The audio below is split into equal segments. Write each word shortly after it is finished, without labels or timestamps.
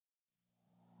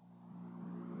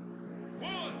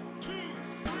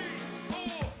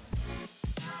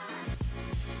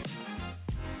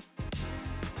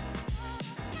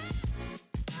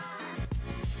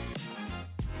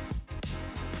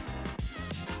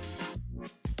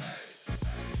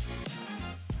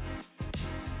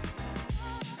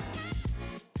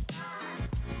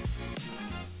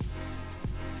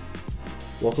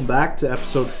Welcome back to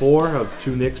episode 4 of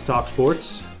Two Nicks Talk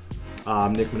Sports.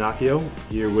 I'm Nick Minacchio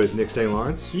here with Nick St.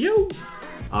 Lawrence. Yo!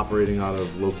 Operating out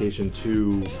of location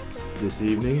 2 this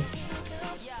evening.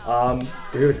 We're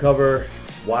here to cover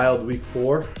wild week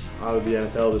 4 out of the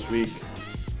NFL this week.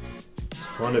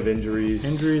 Ton of injuries.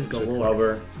 Injuries to galore.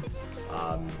 cover.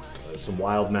 Some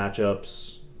wild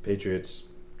matchups. Patriots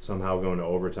somehow going to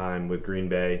overtime with Green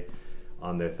Bay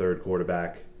on their third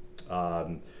quarterback.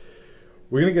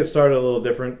 We're going to get started a little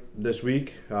different this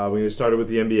week. We're going to start with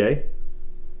the NBA.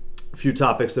 A few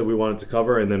topics that we wanted to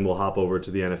cover, and then we'll hop over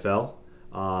to the NFL.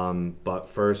 But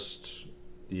first,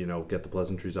 get the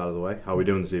pleasantries out of the way. How are we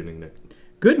doing this evening, Nick?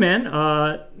 Good, man.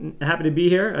 Happy to be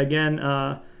here. Again,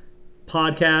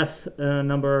 podcast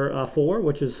number 4,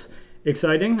 which is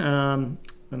exciting.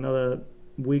 Another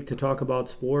week to talk about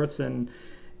sports, and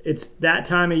it's that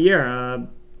time of year.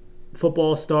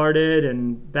 Football started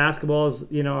and basketball's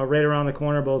right around the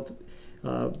corner, both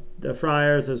the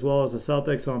Friars as well as the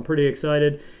Celtics, so I'm pretty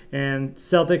excited. And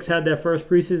Celtics had their first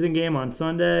preseason game on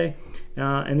Sunday,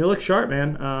 and they look sharp,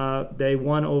 man. They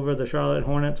won over the Charlotte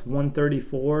Hornets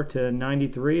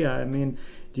 134-93. I mean,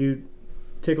 do you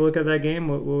take a look at that game?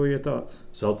 What were your thoughts?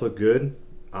 Celtics look good.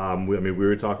 We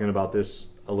were talking about this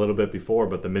a little bit before,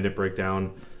 but the minute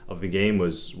breakdown of the game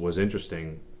was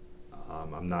interesting.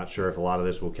 I'm not sure if a lot of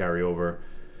this will carry over,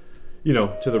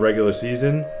 to the regular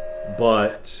season,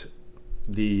 but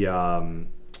the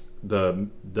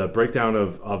breakdown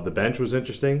of the bench was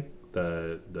interesting.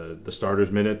 The starters'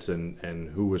 minutes and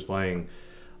who was playing,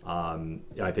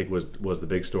 I think was the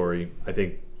big story. I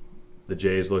think the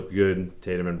Jays looked good.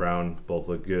 Tatum and Brown both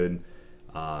looked good.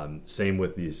 Same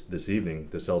with this evening.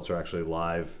 The Celtics are actually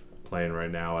live playing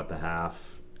right now at the half,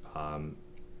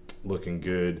 looking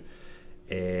good.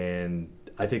 And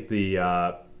I think the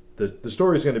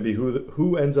story is going to be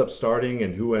who ends up starting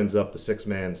and who ends up the sixth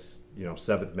man,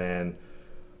 seventh man,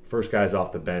 first guys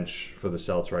off the bench for the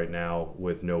Celtics right now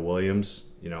with no Williams.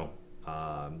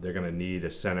 They're going to need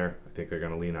a center. I think they're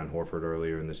going to lean on Horford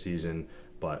earlier in the season.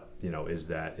 But is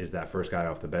that first guy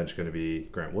off the bench going to be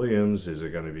Grant Williams? Is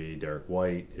it going to be Derek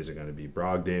White? Is it going to be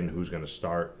Brogdon? Who's going to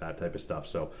start? That type of stuff.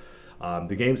 So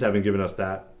the games haven't given us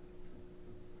that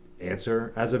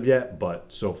answer as of yet, but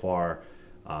so far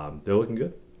they're looking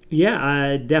good. Yeah,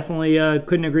 I definitely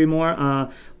couldn't agree more.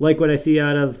 Like what I see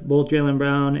out of both Jaylen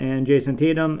Brown and Jason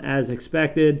Tatum, as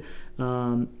expected.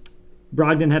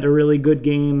 Brogdon had a really good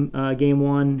game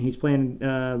 1. He's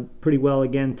playing pretty well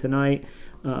again tonight.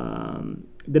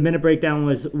 The minute breakdown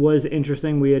was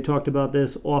interesting. We had talked about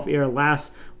this off air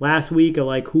last week, of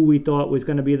like who we thought was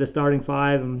going to be the starting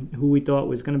 5 and who we thought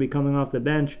was going to be coming off the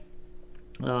bench.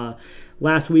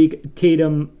 Last week,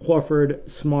 Tatum, Horford,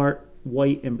 Smart,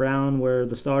 White, and Brown were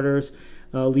the starters,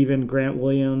 leaving Grant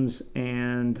Williams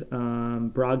and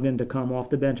Brogdon to come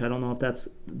off the bench. I don't know if that's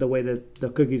the way that the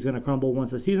cookie's going to crumble once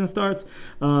the season starts.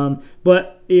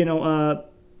 But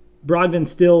Brogdon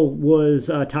still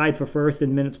was tied for first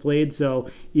in minutes played, so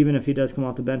even if he does come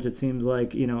off the bench, it seems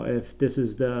like, if this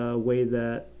is the way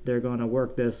that they're going to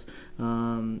work this,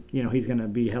 he's going to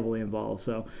be heavily involved.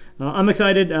 So I'm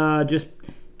excited. Just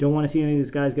don't want to see any of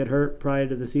these guys get hurt prior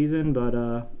to the season, but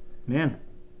man,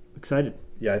 excited.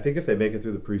 Yeah, I think if they make it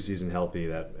through the preseason healthy,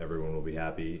 that everyone will be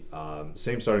happy.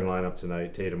 Same starting lineup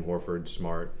tonight: Tatum, Horford,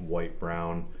 Smart, White,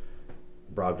 Brown,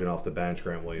 Brogdon off the bench,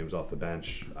 Grant Williams off the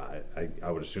bench. I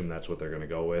would assume that's what they're going to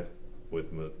go with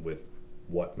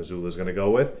what Missoula's going to go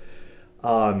with.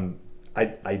 I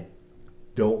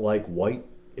don't like White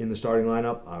in the starting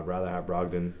lineup. I'd rather have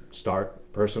Brogdon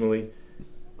start personally.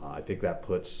 I think that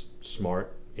puts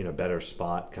Smart in a better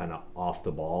spot, kind of off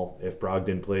the ball, if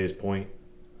Brogdon plays point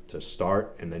to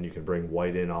start, and then you can bring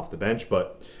White in off the bench.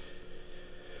 But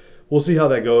we'll see how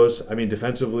that goes. I mean,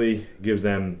 defensively, gives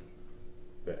them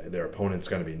their opponent's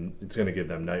going to give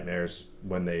them nightmares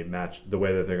when they match the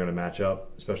way that they're going to match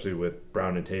up, especially with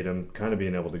Brown and Tatum kind of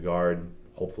being able to guard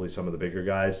hopefully some of the bigger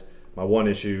guys. My one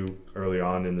issue early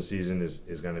on in the season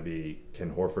is going to be,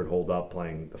 can Horford hold up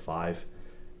playing the 5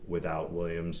 without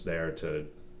Williams there to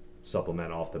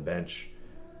supplement off the bench?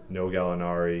 No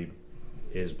Gallinari.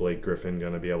 Is Blake Griffin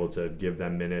going to be able to give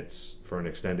them minutes for an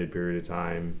extended period of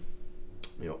time?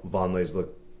 Vonleh's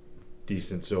looked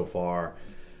decent so far.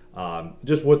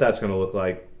 Just what that's going to look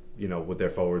like, with their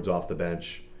forwards off the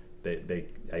bench.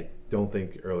 I don't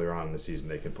think earlier on in the season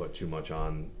they can put too much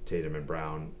on Tatum and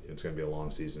Brown. It's going to be a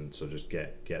long season, so just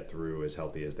get through as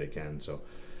healthy as they can. So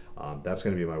that's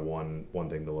going to be my one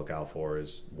thing to look out for,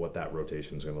 is what that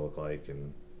rotation is going to look like,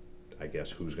 and I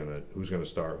guess who's gonna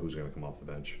start, who's gonna come off the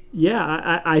bench.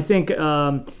 Yeah, I think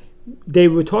they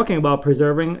were talking about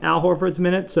preserving Al Horford's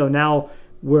minutes, so now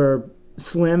we're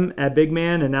slim at big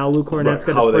man, and now Luke Cornett's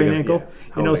Right. got a sprained ankle. Yeah.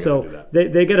 How are they gonna do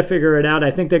that? they got to figure it out.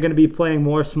 I think they're going to be playing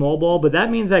more small ball, but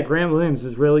that means that Grant Williams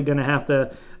is really going to have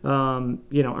to,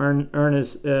 earn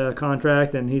his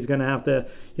contract, and he's going to have to,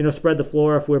 spread the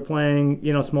floor if we're playing,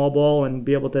 small ball and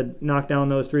be able to knock down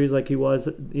those threes like he was,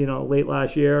 late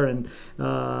last year, and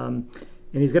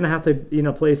he's going to have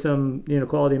to, play some,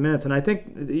 quality minutes. And I think,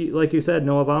 like you said,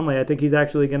 Noah Vonleh, I think he's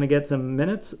actually going to get some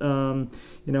minutes.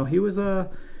 He was a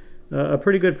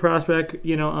pretty good prospect,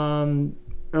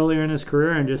 earlier in his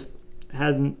career and just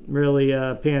hasn't really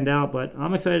panned out. But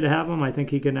I'm excited to have him. I think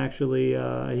he can actually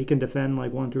he can defend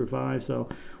like 1 through 5. So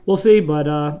we'll see. But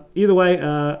either way,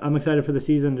 I'm excited for the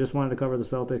season. Just wanted to cover the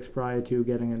Celtics prior to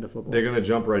getting into football. They're going to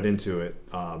jump right into it.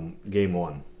 Game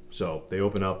 1. So they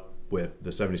open up with the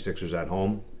 76ers at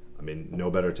home. I mean, no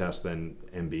better test than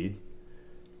Embiid.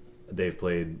 They've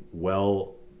played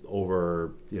well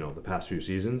over, the past few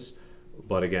seasons.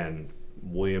 But again,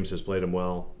 Williams has played him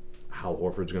well. How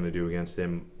Horford's going to do against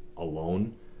him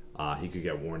alone, he could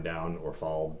get worn down or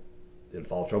fall in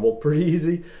foul trouble pretty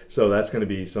easy. So that's going to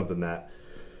be something that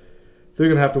they're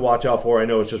going to have to watch out for. I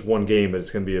know it's just one game, but it's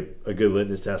going to be a good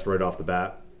litmus test right off the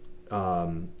bat.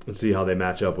 And see how they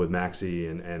match up with Maxey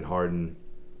and Harden.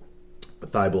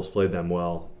 Thibault's played them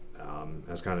well.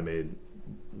 Has kind of made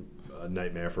a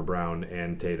nightmare for Brown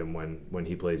and Tatum when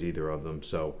he plays either of them.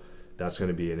 So that's going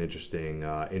to be an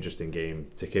interesting game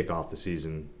to kick off the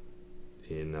season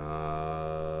in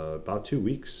about 2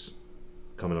 weeks,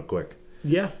 coming up quick.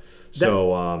 Yeah.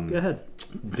 So go ahead.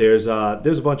 There's a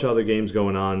bunch of other games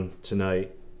going on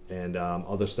tonight and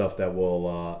other stuff that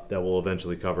we'll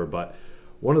eventually cover. But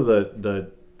one of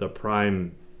the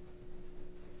prime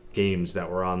games that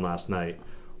were on last night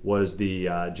was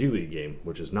the G League game,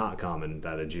 which is not common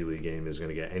that a G League game is going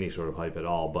to get any sort of hype at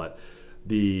all. But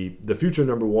the future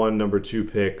number 1, number 2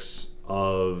 picks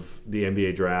of the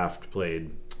NBA draft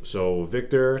played. So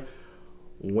Victor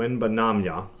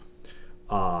Wembanyama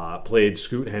played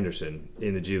Scoot Henderson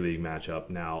in the G League matchup.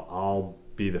 Now, I'll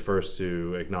be the first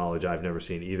to acknowledge I've never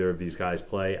seen either of these guys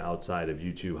play outside of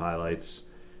YouTube highlights.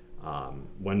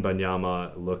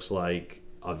 Wembanyama looks like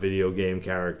a video game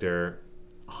character,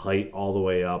 height all the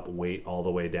way up, weight all the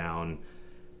way down.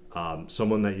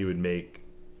 Someone that you would make,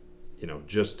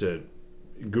 just to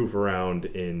goof around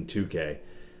in 2K.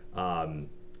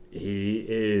 He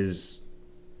is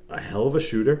a hell of a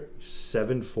shooter,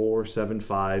 7'4",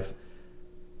 7'5".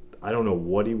 I don't know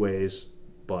what he weighs,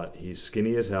 but he's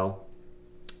skinny as hell.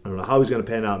 I don't know how he's going to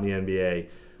pan out in the NBA,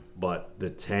 but the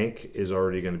tank is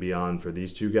already going to be on for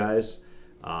these two guys.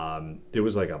 There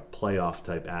was like a playoff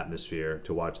type atmosphere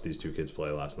to watch these two kids play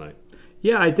last night.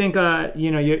 Yeah, I think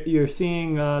you're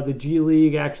seeing the G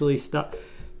League actually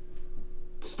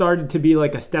started to be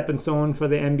like a stepping stone for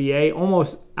the NBA,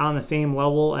 almost on the same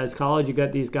level as college. You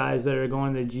got these guys that are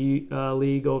going to G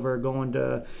League over going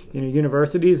to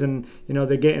universities, and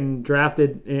they're getting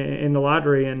drafted in the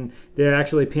lottery, and they're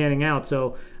actually panning out.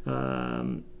 So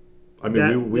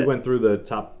we went through the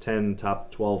top 10,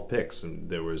 top 12 picks, and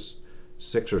there was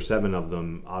 6 or 7 of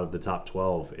them out of the top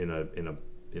 12 in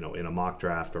a mock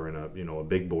draft or in a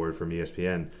big board from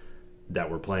ESPN that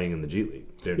were playing in the G League.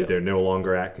 They're no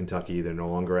longer at Kentucky. They're no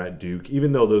longer at Duke.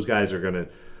 Even though those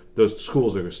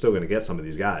schools are still gonna get some of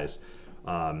these guys.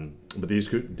 But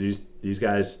these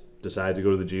guys decided to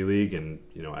go to the G League, and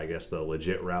I guess the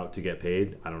legit route to get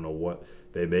paid. I don't know what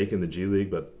they make in the G League,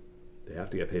 but they have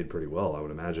to get paid pretty well, I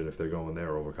would imagine, if they're going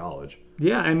there over college.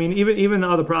 Yeah, I mean, even the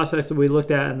other prospects that we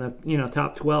looked at in the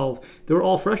top 12, they were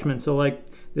all freshmen. So like,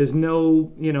 there's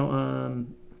no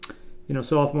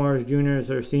sophomores,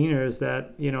 juniors, or seniors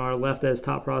that are left as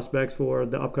top prospects for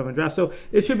the upcoming draft. So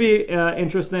it should be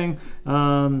interesting.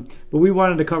 But we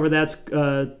wanted to cover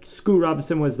that. Scoot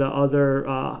Robinson was the other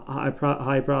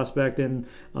high prospect in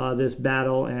this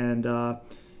battle, and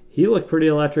he looked pretty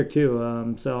electric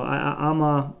too. So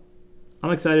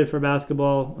I'm excited for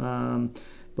basketball.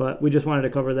 But we just wanted to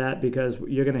cover that because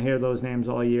you're going to hear those names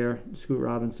all year: Scoot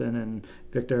Robinson and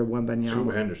Victor Wembanyama.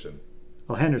 Scoot Henderson.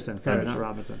 Oh, Henderson. Sorry, not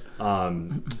Robinson.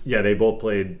 Yeah, they both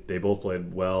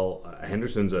played well.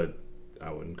 Henderson's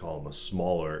I wouldn't call him a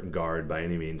smaller guard by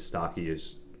any means, stocky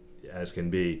as can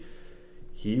be.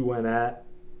 He went at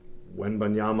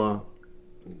Wembanyama,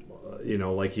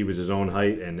 like he was his own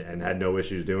height and had no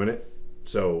issues doing it.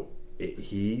 So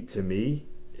he, to me,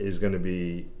 is going to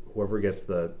be whoever gets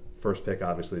the first pick.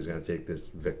 Obviously, is going to take this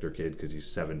Victor kid because he's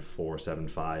 7'4",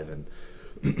 7'5",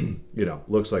 and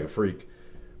looks like a freak.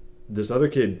 This other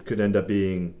kid could end up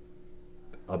being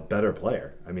a better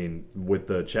player. I mean, with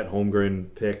the Chet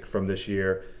Holmgren pick from this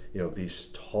year, these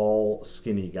tall,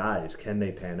 skinny guys, can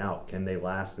they pan out? Can they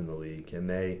last in the league? Can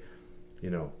they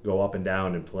go up and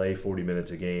down and play 40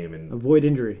 minutes a game and Avoid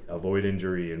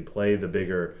injury. And play the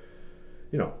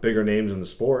bigger names in the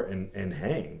sport and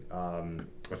hang.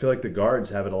 I feel like the guards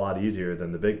have it a lot easier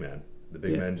than the big men. The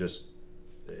big men just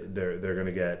they're going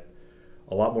to get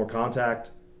a lot more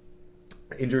contact.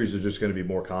 Injuries are just going to be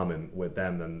more common with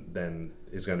them than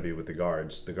is going to be with the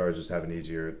guards. The guards just have an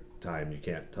easier time. You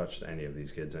can't touch any of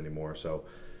these kids anymore. So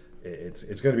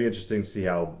it's going to be interesting to see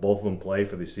how both of them play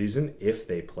for the season, if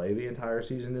they play the entire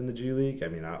season in the G League. I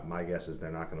mean, my guess is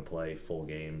they're not going to play full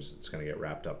games. It's going to get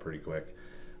wrapped up pretty quick.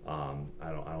 I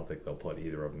don't think they'll put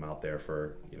either of them out there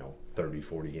for 30,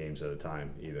 40 games at a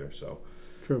time either. So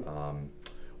True.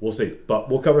 We'll see. But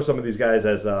we'll cover some of these guys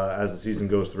as the season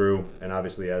goes through, and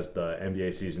obviously as the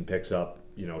NBA season picks up,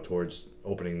 towards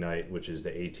opening night, which is the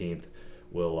 18th.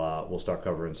 We'll start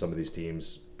covering some of these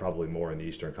teams, probably more in the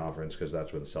Eastern Conference because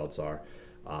that's where the Celtics are.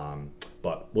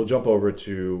 But we'll jump over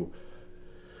to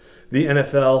the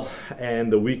NFL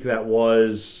and the week that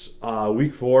was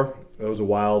week 4. It was a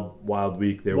wild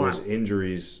week. There was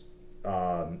injuries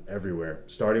everywhere,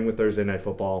 starting with Thursday Night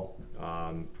Football.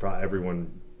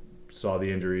 Everyone saw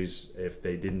the injuries. If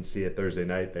they didn't see it Thursday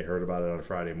night, they heard about it on a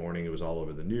Friday morning. It was all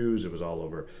over the news. It was all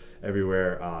over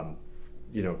everywhere.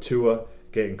 Tua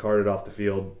getting carted off the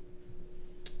field.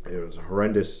 It was a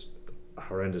horrendous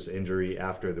injury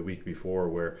after the week before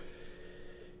where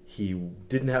he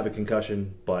didn't have a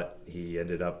concussion, but he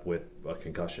ended up with a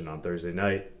concussion on Thursday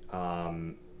night.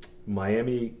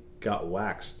 Miami got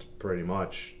waxed pretty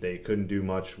much. They couldn't do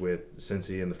much with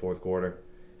Cincy in the fourth quarter.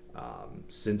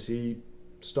 Cincy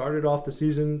started off the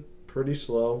season pretty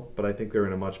slow, but I think they're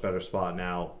in a much better spot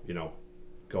now,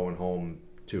 going home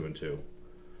 2-2.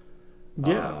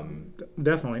 Yeah,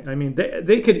 definitely. I mean,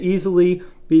 they could easily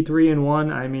be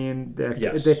 3-1. I mean,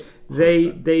 yes,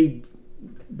 they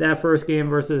that first game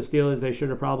versus the Steelers, they should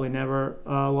have probably never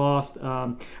lost.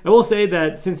 I will say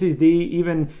that Cincy's D,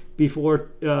 even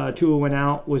before Tua went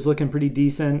out, was looking pretty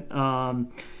decent.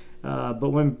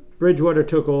 But when Bridgewater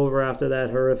took over after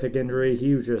that horrific injury,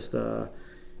 he was just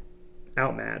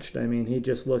outmatched. I mean, he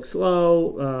just looked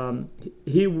slow.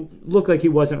 He looked like he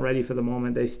wasn't ready for the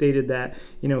moment. They stated that,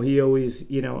 he always,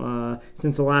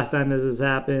 since the last time this has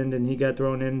happened and he got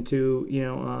thrown into,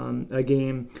 a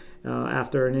game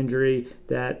after an injury,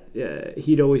 that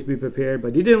he'd always be prepared.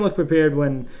 But he didn't look prepared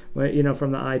when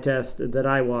from the eye test that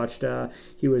I watched.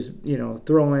 He was,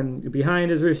 throwing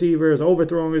behind his receivers,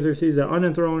 overthrowing his receivers,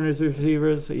 underthrowing his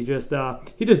receivers. He just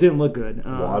didn't look good.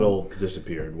 Waddle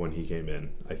disappeared when he came in.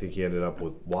 I think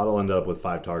Waddle ended up with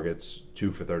 5 targets,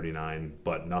 2 for 39,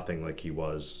 but nothing like he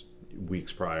was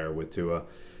weeks prior with Tua.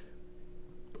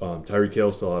 Tyreek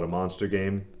Hill still had a monster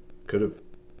game. Could have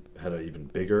had an even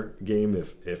bigger game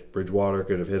if Bridgewater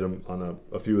could have hit him on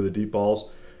a few of the deep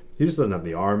balls. He just doesn't have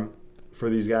the arm for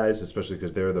these guys, especially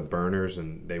because they're the burners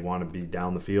and they want to be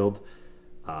down the field.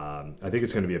 I think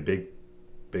it's going to be a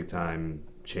big time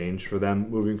change for them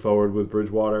moving forward with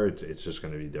Bridgewater. It's just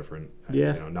going to be different.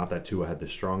 Yeah. Not that Tua had the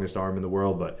strongest arm in the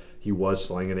world, but he was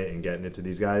slinging it and getting it to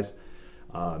these guys.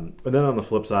 And then on the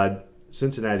flip side,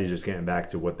 Cincinnati's just getting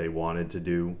back to what they wanted to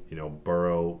do.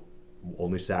 Burrow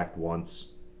only sacked once.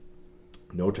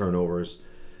 No turnovers.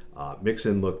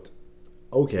 Mixon looked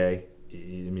okay.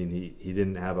 He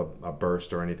didn't have a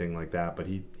burst or anything like that, but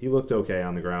he looked okay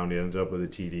on the ground. He ended up with a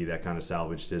TD that kind of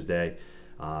salvaged his day.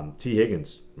 T.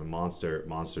 Higgins, a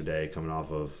monster day coming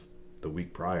off of the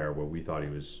week prior where we thought he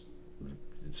was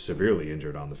severely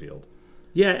injured on the field.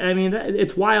 Yeah, I mean,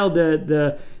 it's wild,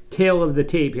 the tale of the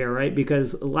tape here, right?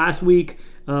 Because last week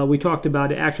we talked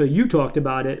about it. Actually, you talked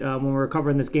about it when we were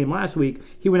covering this game last week.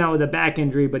 He went out with a back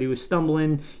injury, but he was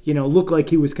stumbling, looked like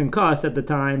he was concussed at the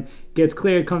time, gets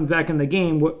cleared, comes back in the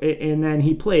game, and then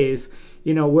he plays.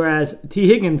 Whereas T.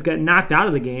 Higgins got knocked out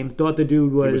of the game, thought the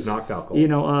dude was, he was knocked out cold.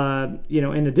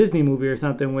 In a Disney movie or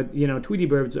something with, Tweety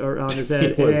birds around his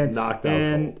head. He was knocked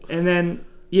out cold. And then,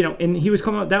 and he was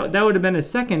coming out, that would have been his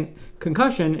second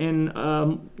concussion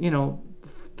in,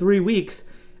 3 weeks.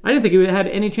 I didn't think he had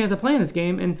any chance of playing this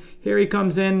game, and here he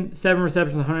comes in, 7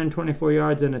 receptions, 124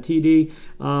 yards, and a TD.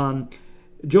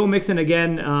 Joe Mixon,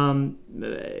 again,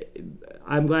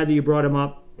 I'm glad that you brought him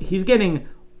up. He's getting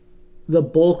the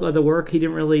bulk of the work. He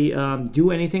didn't really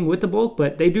do anything with the bulk,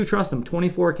 but they do trust him.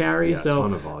 24 carries. Yeah, a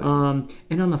ton of volume.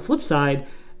 And on the flip side,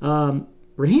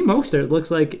 Raheem Mostert looks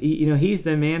like he's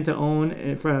the man to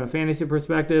own from a fantasy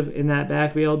perspective in that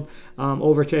backfield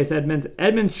over Chase Edmonds.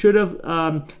 Edmonds should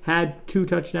have had 2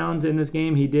 touchdowns in this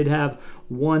game. He did have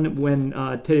one when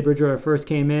Teddy Bridgewater first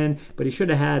came in, but he should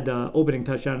have had the opening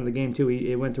touchdown of the game too.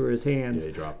 It went through his hands. Yeah,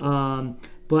 he dropped it.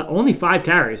 But only 5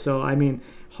 carries. So I mean,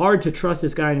 hard to trust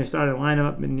this guy in your starting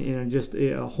lineup and just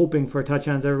hoping for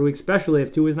touchdowns every week, especially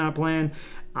if Tua's not playing.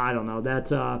 I don't know.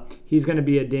 That's he's going to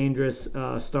be a dangerous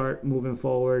start moving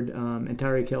forward. And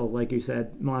Tyreek Hill, like you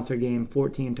said, monster game,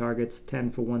 14 targets, 10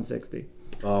 for 160.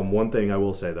 One thing I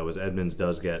will say though is Edmonds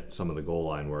does get some of the goal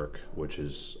line work, which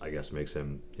is I guess makes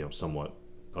him somewhat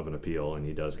of an appeal, and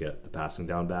he does get the passing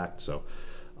down back. So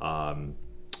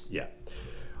yeah.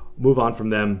 Move on from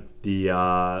them. The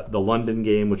London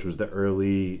game, which was the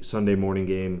early Sunday morning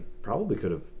game, probably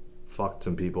could have fucked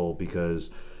some people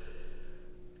because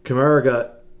Kamara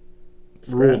got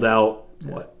ruled out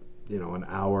an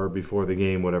hour before the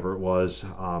game, whatever it was,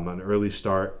 an early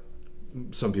start.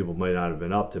 Some people might not have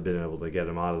been up to been able to get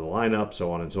him out of the lineup,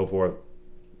 so on and so forth.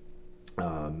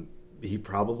 He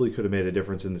probably could have made a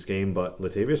difference in this game, but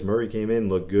Latavius Murray came in,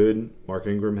 looked good. Mark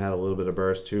Ingram had a little bit of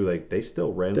burst too. Like they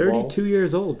still ran the ball. 32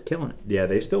 years old, killing it. Yeah,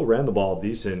 they still ran the ball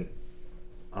decent.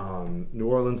 New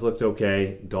Orleans looked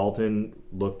okay. Dalton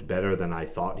looked better than I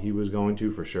thought he was going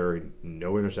to, for sure.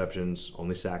 No interceptions,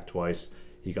 only sacked twice.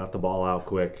 He got the ball out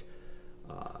quick.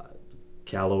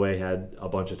 Callaway had a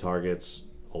bunch of targets.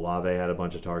 Olave had a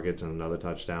bunch of targets and another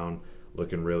touchdown,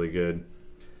 looking really good.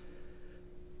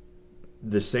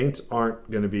 The Saints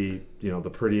aren't going to be, the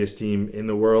prettiest team in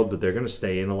the world, but they're going to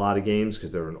stay in a lot of games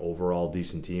because they're an overall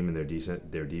decent team, and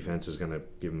their defense is going to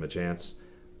give them a chance.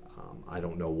 I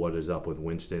don't know what is up with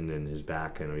Winston and his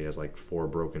back. I know he has like 4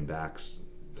 broken backs.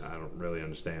 I don't really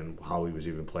understand how he was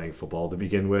even playing football to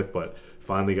begin with, but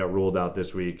finally got ruled out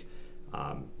this week.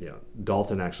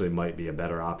 Dalton actually might be a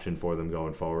better option for them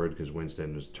going forward because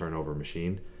Winston was a turnover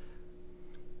machine.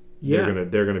 Yeah.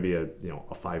 They're gonna be a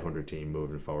 500 team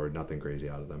moving forward. Nothing crazy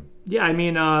out of them. Yeah, I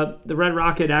mean the Red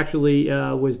Rocket actually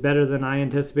was better than I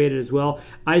anticipated as well.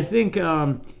 I think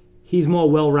he's more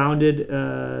well-rounded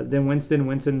than Winston.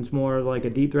 Winston's more like a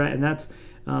deep threat, and that's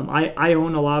I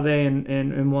own Olave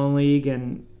in one league,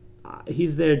 and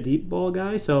he's their deep ball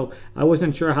guy. So I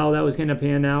wasn't sure how that was going to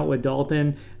pan out with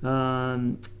Dalton.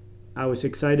 I was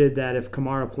excited that if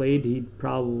Kamara played, he'd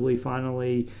probably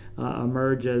finally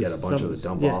emerge as get a bunch of the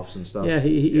dump offs and stuff. Yeah,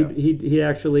 he'd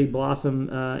actually blossom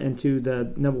into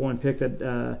the number 1 pick that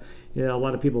a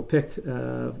lot of people picked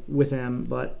with him.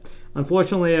 But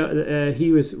unfortunately,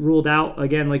 he was ruled out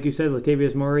again. Like you said,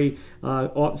 Latavius Murray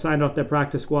signed off their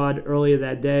practice squad earlier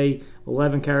that day.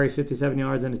 11 carries, 57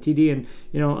 yards, and a TD,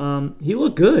 and he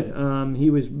looked good.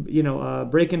 He was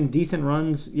breaking decent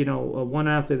runs, one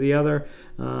after the other.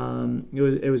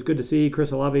 It was good to see.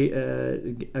 Chris Olave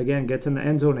again gets in the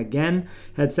end zone again.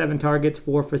 Had 7 targets,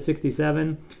 4 for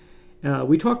 67.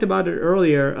 We talked about it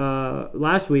earlier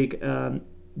last week.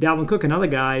 Dalvin Cook, another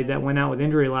guy that went out with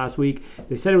injury last week.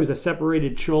 They said it was a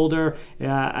separated shoulder.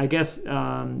 I guess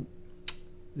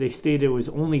they stated it was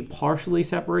only partially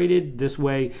separated. This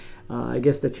way, I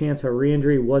guess the chance for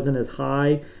re-injury wasn't as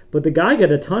high. But the guy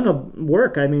got a ton of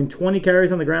work. I mean, 20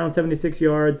 carries on the ground, 76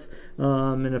 yards,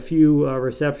 and a few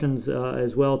receptions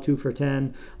as well, 2 for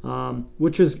 10,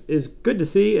 which is good to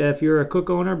see if you're a Cook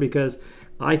owner, because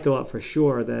I thought for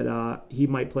sure that he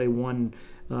might play one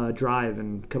drive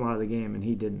and come out of the game, and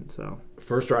he didn't. So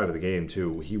first drive of the game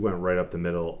too, he went right up the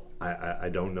middle. I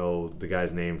don't know the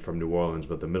guy's name from New Orleans,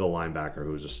 but the middle linebacker,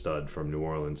 who was a stud from New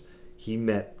Orleans, he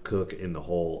met Cook in the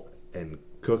hole, and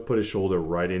Cook put his shoulder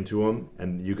right into him,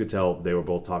 and you could tell they were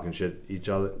both talking shit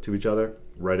to each other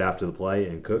right after the play,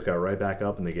 and Cook got right back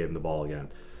up and they gave him the ball again.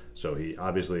 So he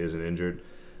obviously isn't injured.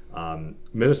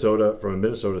 Minnesota, from a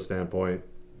Minnesota standpoint,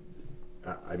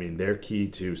 I mean, their key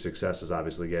to success is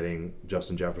obviously getting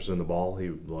Justin Jefferson the ball. He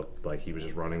looked like he was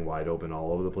just running wide open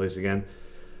all over the place again.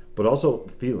 But also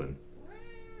Thielen.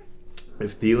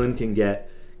 If Thielen can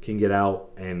get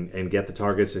out and get the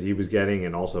targets that he was getting,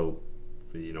 and also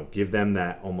give them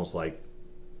that almost like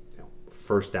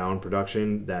first down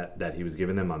production that he was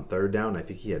giving them on third down. I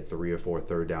think he had 3 or 4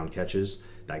 third down catches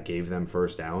that gave them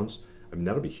first downs. I mean,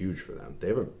 that'll be huge for them. They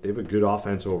have a good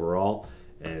offense overall,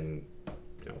 and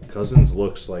Cousins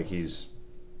looks like he's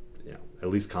at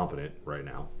least competent right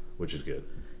now, which is good.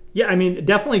 Yeah, I mean,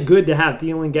 definitely good to have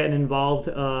Thielen getting involved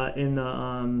in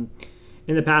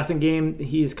the passing game.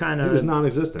 He was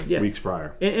non-existent weeks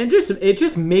prior, and it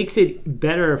just makes it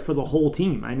better for the whole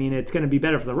team. I mean, it's going to be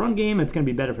better for the run game. It's going to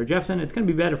be better for Jefferson. It's going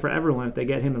to be better for everyone if they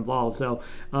get him involved. So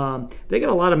they got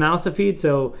a lot of mouths to feed.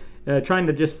 So trying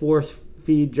to just force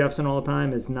feed Jefferson all the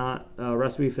time is not a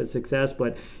recipe for success,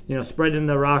 but spreading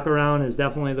the rock around is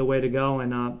definitely the way to go.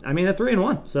 And I mean, they're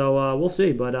 3-1, so we'll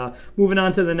see. But moving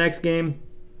on to the next game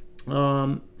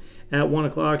at 1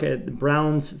 o'clock at the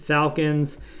Browns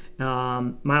Falcons.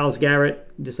 Miles Garrett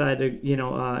decided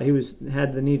to,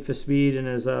 had the need for speed in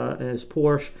his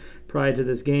Porsche prior to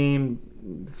this game,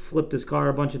 flipped his car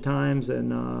a bunch of times,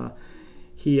 and I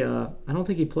don't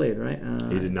think he played, right?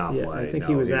 He did not play. I think No,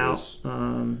 he was out.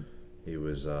 He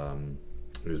was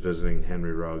visiting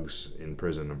Henry Ruggs in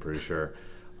prison, I'm pretty sure.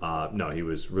 No, he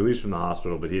was released from the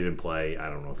hospital, but he didn't play. I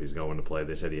don't know if he's going to play.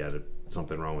 They said he had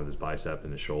something wrong with his bicep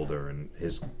and his shoulder, and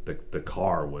the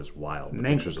car was wild. The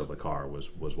pictures of the car was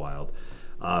wild.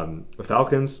 The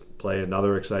Falcons play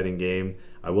another exciting game.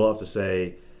 I will have to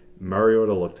say,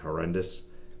 Mariota looked horrendous.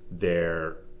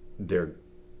 They're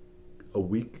a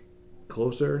week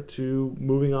closer to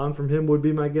moving on from him, would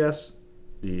be my guess.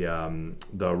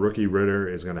 The rookie Ritter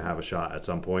is going to have a shot at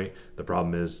some point. The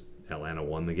problem is Atlanta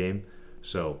won the game,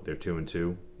 so they're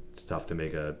 2-2. It's tough to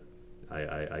make a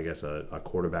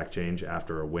quarterback change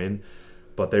after a win,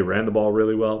 but they ran the ball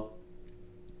really well.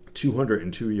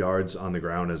 202 yards on the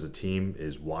ground as a team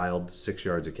is wild. 6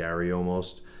 yards a carry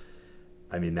almost.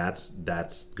 I mean, that's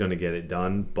going to get it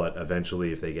done, but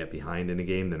eventually if they get behind in a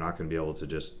game, they're not going to be able to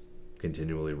just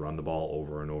continually run the ball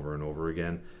over and over and over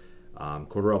again.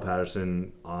 Cordarrelle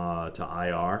Patterson to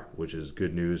IR, which is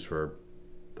good news for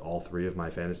all three of my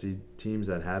fantasy teams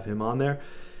that have him on there.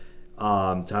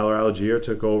 Tyler Algier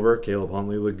took over. Caleb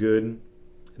Huntley looked good.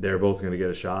 They're both going to get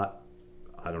a shot.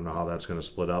 I don't know how that's going to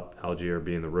split up. Algier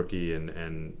being the rookie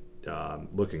and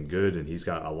looking good, and he's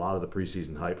got a lot of the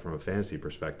preseason hype from a fantasy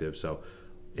perspective. So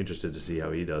interested to see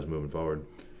how he does moving forward.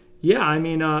 Yeah, I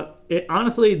mean,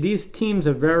 honestly, these teams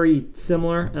are very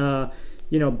similar.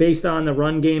 Based on the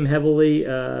run game heavily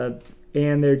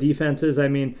and their defenses. I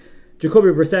mean, Jacoby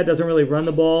Brissett doesn't really run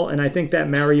the ball, and I think that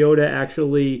Mariota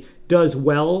actually does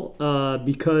well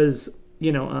because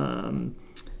he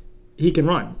can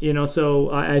run.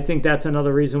 So I think that's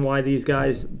another reason why these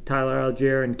guys, Tyler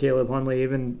Algier and Caleb Huntley,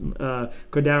 even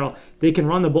Cordarrelle, they can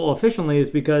run the ball efficiently is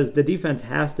because the defense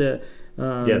has to.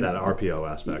 That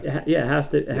RPO aspect. It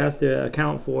has to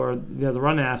account for the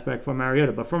running aspect for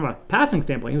Mariota. But from a passing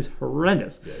standpoint, he was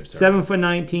horrendous. Yeah,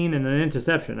 7-for-19 and an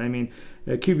interception. I mean,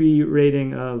 a QB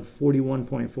rating of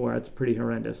 41.4. That's pretty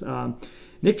horrendous.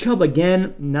 Nick Chubb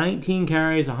again, 19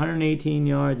 carries, 118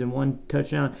 yards, and 1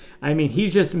 touchdown. I mean,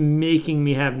 he's just making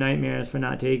me have nightmares for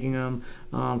not taking him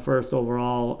first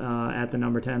overall at the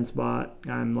number 10 spot.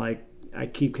 I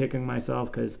keep kicking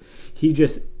myself because he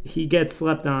gets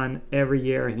slept on every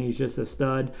year, and he's just a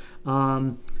stud.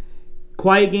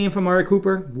 Quiet game from Amari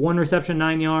Cooper, 1 reception,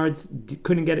 9 yards,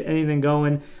 couldn't get anything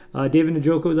going. David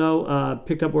Njoku, though,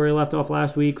 picked up where he left off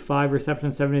last week, 5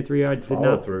 receptions, 73 yards.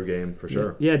 Follow-through game for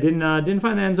sure. Yeah, didn't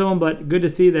find the end zone, but good to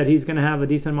see that he's going to have a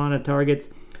decent amount of targets.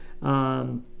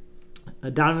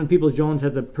 Donovan Peoples-Jones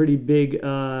has a pretty big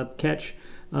catch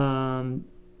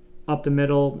up the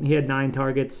middle. He had 9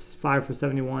 targets, 5 for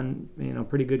 71,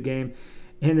 pretty good game.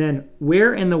 And then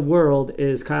where in the world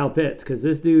is Kyle Pitts? Because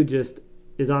this dude just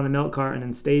is on the milk carton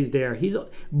and stays there. He's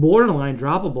borderline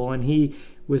droppable, and he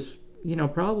was,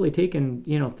 probably taken,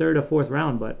 3rd or 4th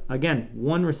round. But again,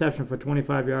 1 reception for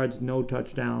 25 yards, no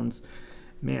touchdowns.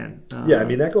 Man. I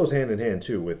mean, that goes hand in hand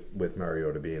too with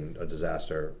Mariota being a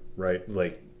disaster, right?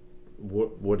 Like,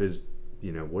 what is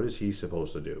he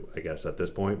supposed to do? I guess at this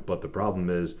point. But the problem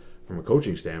is, from a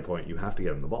coaching standpoint, you have to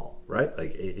get him the ball, right?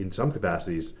 Like in some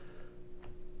capacities,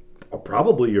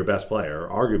 probably your best player,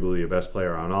 arguably your best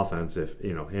player on offense, if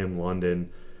him,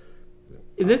 London,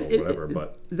 whatever.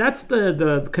 But that's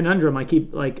the conundrum I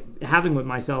keep having with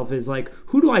myself is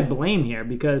who do I blame here?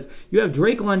 Because you have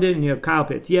Drake London and you have Kyle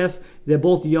Pitts. Yes, they're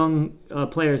both young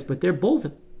players, but they're both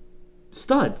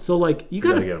studs. So you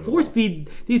gotta force feed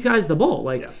these guys the ball.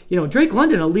 Drake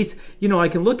London, at least I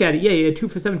can look at it. Yeah, he had 2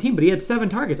 for 17, but he had 7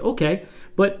 targets. Okay,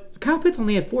 but Kyle Pitts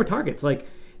only had 4 targets.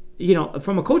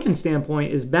 From a coaching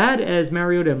standpoint, as bad as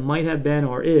Mariota might have been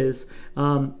or is,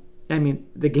 I mean,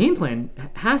 the game plan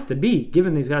has to be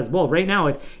giving these guys the ball. Right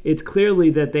now, it's clearly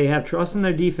that they have trust in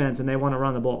their defense and they want to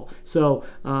run the ball. So,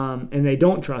 and they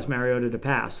don't trust Mariota to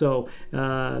pass. So,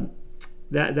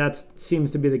 that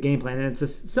seems to be the game plan, and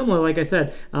it's similar, like I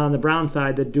said, on the Brown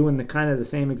side, they're doing the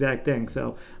same exact thing.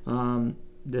 So, in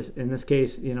this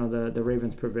case, the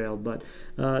Ravens prevailed. But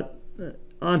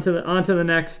on to the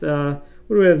next.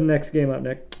 What do we have the next game up,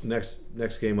 Nick?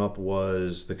 Next game up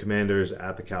was the Commanders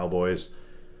at the Cowboys.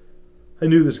 I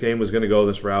knew this game was going to go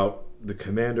this route. The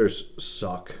Commanders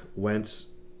suck. Wentz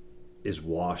is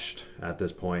washed at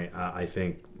this point. I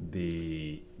think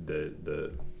the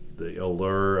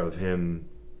allure of him,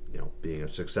 being a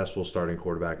successful starting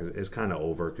quarterback is kind of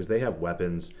over because they have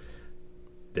weapons.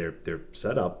 They're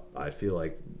set up, I feel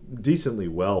like, decently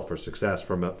well for success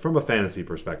from a fantasy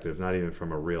perspective, not even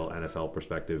from a real NFL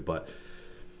perspective. But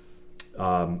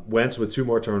Wentz with 2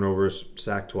 more turnovers,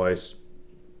 sacked twice,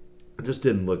 just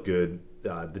didn't look good.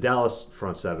 The Dallas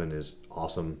front seven is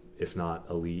awesome, if not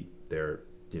elite. They're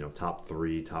top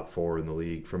 3, top 4 in the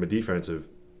league from a defensive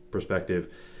perspective.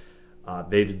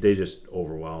 They just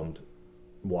overwhelmed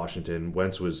Washington.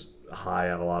 Wentz was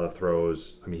high on a lot of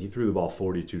throws. I mean, he threw the ball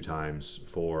 42 times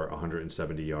for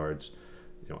 170 yards.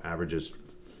 Averages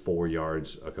 4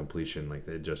 yards a completion. Like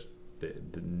they're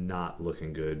not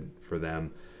looking good for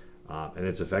them, and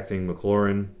it's affecting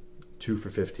McLaurin, 2 for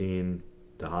 15.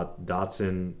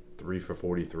 Dotson, 3 for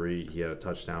 43. He had a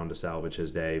touchdown to salvage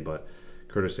his day, but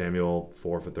Curtis Samuel,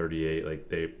 4 for 38. Like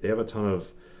they have a ton of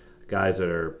guys that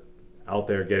are out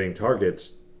there getting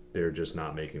targets. They're just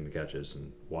not making the catches,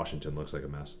 and Washington looks like a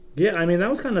mess. Yeah, I mean, that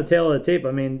was kind of the tail of the tape.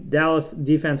 I mean, Dallas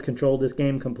defense controlled this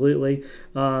game completely.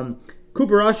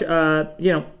 Cooper Rush,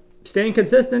 staying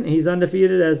consistent. He's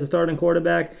undefeated as a starting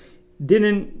quarterback.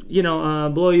 Didn't,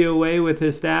 blow you away with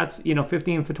his stats.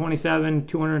 15 for 27,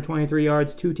 223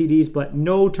 yards, 2 TDs, but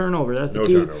no turnover. That's the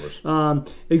key. No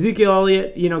turnovers. Ezekiel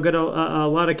Elliott, got a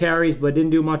lot of carries, but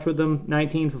didn't do much with them.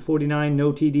 19 for 49,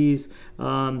 no TDs.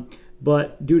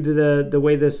 But due to the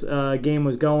way this game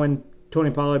was going,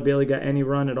 Tony Pollard barely got any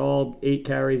run at all. 8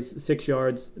 carries, 6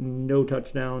 yards, no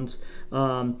touchdowns.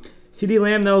 CeeDee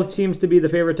Lamb, though, seems to be the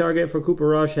favorite target for Cooper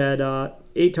Rush. Had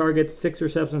 8 targets, 6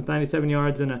 receptions, 97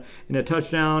 yards, and a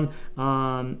touchdown.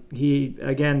 He,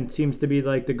 again, seems to be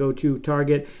like the go-to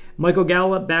target. Michael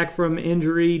Gallup, back from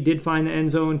injury, did find the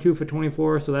end zone, 2 for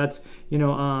 24. So that's,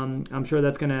 I'm sure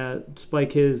that's going to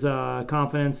spike his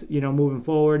confidence, moving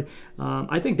forward.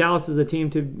 I think Dallas is a team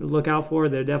to look out for.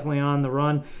 They're definitely on the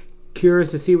run.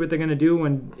 Curious to see what they're going to do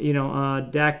when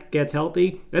Dak gets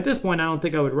healthy. At this point, I don't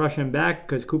think I would rush him back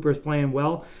because Cooper's playing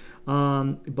well.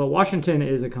 But Washington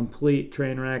is a complete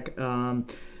train wreck.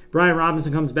 Brian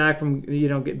Robinson comes back from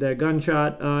the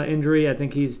gunshot injury. I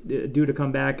think he's due to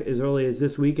come back as early as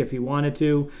this week if he wanted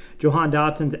to. Jahan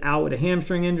Dotson's out with a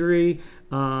hamstring injury.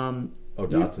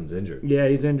 Dotson's injured. Yeah,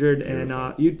 he's injured.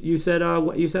 Beautiful. And you said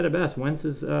it best. Wentz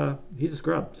is he's a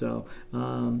scrub. So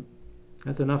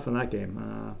that's enough in that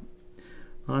game.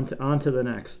 On to the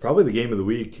next. Probably the game of the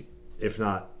week, if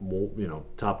not,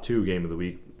 top 2 game of the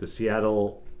week, the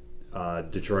Seattle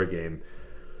Detroit game.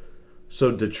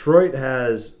 So Detroit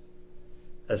has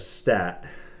a stat,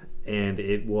 and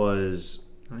it was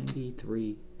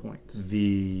 93 points.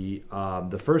 The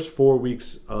first 4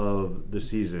 weeks of the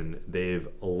season, they've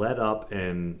let up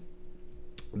and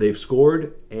they've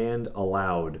scored and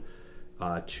allowed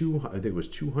I think it was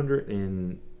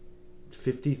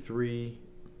 253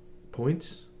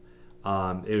 points.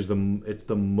 It's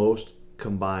the most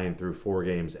combined through 4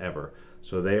 games ever.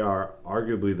 So they are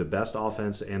arguably the best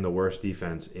offense and the worst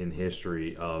defense in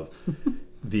history of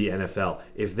the NFL.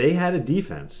 If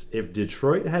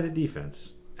Detroit had a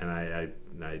defense, and I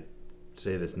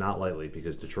say this not lightly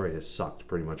because Detroit has sucked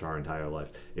pretty much our entire life.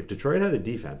 If Detroit had a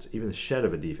defense, even the shed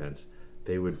of a defense,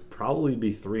 they would probably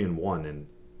be 3-1 and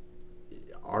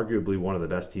arguably one of the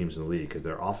best teams in the league because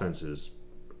their offense is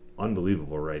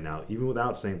unbelievable right now, even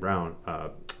without St. Brown.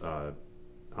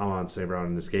 Amon St. Brown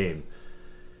in this game.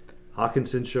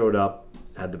 Hawkinson showed up,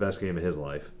 had the best game of his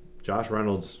life. Josh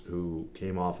Reynolds, who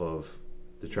came off of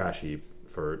the trash heap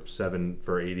for 7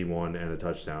 for 81 and a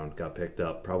touchdown, got picked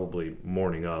up probably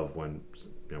morning of when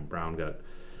Brown got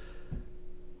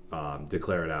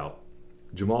declared out.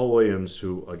 Jamal Williams,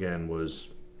 who again was,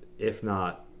 if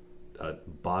not a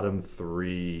bottom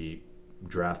 3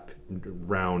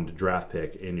 round draft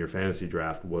pick in your fantasy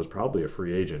draft, was probably a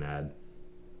free agent ad.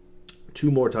 2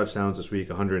 more touchdowns this week,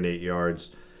 108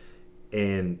 yards.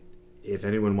 And if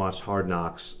anyone watched Hard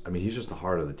Knocks, I mean, he's just the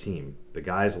heart of the team. The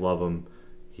guys love him.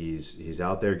 He's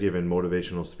out there giving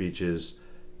motivational speeches.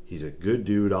 He's a good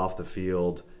dude off the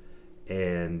field,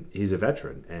 and he's a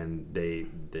veteran. And the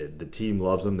team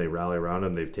loves him. They rally around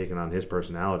him. They've taken on his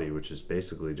personality, which is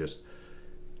basically just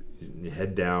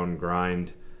head down,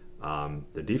 grind.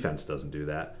 The defense doesn't do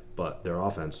that, but their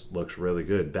offense looks really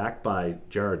good. Backed by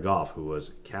Jared Goff, who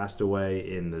was cast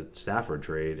away in the Stafford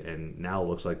trade and now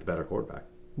looks like the better quarterback.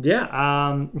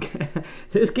 Yeah,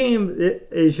 this game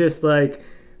is just like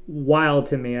wild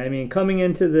to me. I mean, coming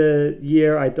into the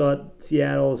year, I thought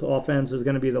Seattle's offense was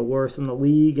going to be the worst in the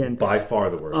league, and by far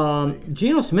the worst in the league.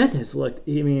 Geno Smith has looked.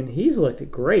 I mean, he's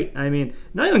looked great. I mean,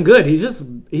 not even good. He's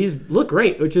looked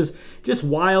great, which is just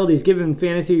wild. He's given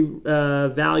fantasy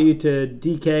value to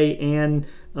DK and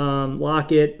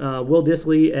Lockett. Will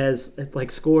Dissly has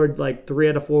scored 3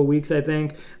 out of 4 weeks, I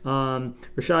think.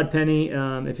 Rashad Penny,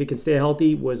 if he can stay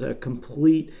healthy, was a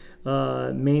complete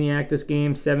maniac this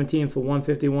game, 17 for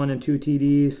 151 and 2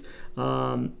 TDs,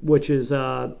 which is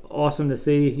awesome to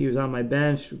see. He was on my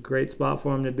bench. Great spot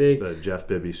for him to be. It's the Jeff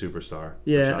Bibby superstar.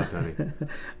 Yeah. Rashad Penny.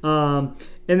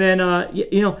 And then,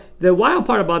 the wild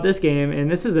part about this game, and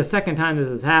this is the second time this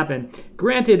has happened,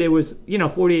 granted it was,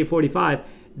 48-45,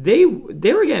 they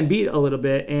were getting beat a little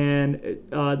bit, and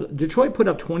Detroit put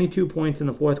up 22 points in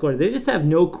the fourth quarter. They just have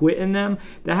no quit in them.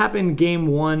 That happened game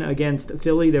one against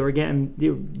Philly. They were getting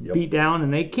beat down,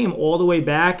 and they came all the way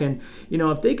back. And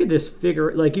if they could just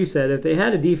figure, like you said, if they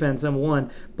had a defense, number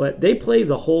one, but they played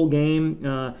the whole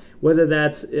game. Whether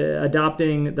that's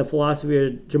adopting the philosophy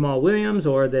of Jamal Williams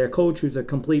or their coach, who's a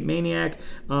complete maniac.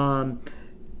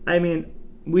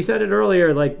 We said it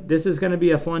earlier, like this is going to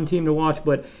be a fun team to watch,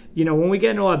 but when we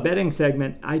get into our betting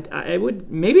segment, I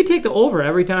would maybe take the over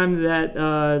every time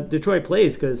that Detroit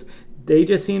plays, because they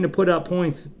just seem to put up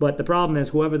points, but the problem is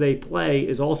whoever they play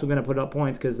is also going to put up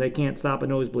points because they can't stop a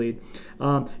nosebleed.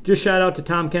 Just shout out to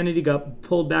Tom Kennedy, got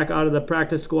pulled back out of the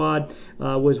practice squad,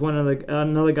 was one of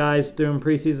another guys during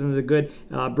preseason, is a good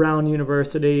Brown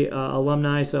University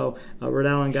alumni, so Rhode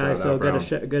Island guy. So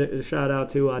get a shout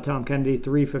out to Tom Kennedy,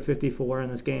 3 for 54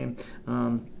 in this game.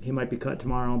 He might be cut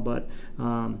tomorrow, but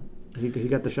he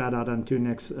got the shout out on 2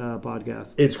 Nick's podcast.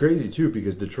 It's crazy too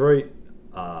because Detroit.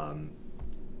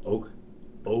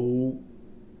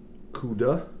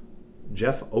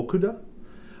 Jeff Okuda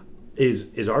is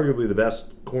arguably the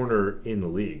best corner in the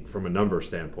league from a number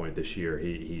standpoint this year.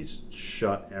 He's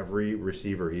shut every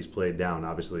receiver he's played down.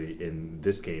 Obviously, in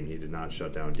this game, he did not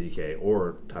shut down DK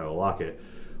or Tyler Lockett,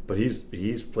 but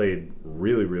he's played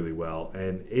really, really well.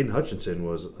 And Aiden Hutchinson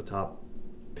was a top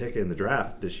pick in the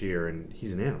draft this year, and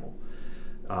he's an animal.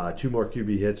 2 more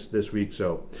QB hits this week,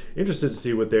 so interested to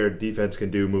see what their defense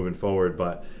can do moving forward.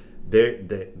 But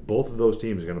both of those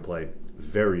teams are going to play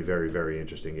very, very, very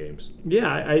interesting games. Yeah,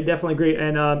 I definitely agree.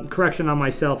 And correction on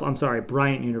myself, I'm sorry,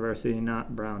 Bryant University,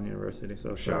 not Brown University.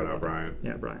 So shout out Bryant.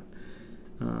 Yeah, Bryant.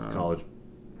 College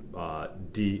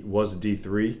was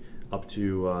D3 up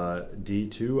to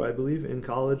D2, I believe, in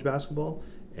college basketball,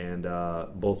 and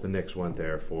both the Knicks went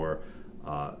there for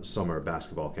summer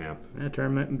basketball camp. Yeah,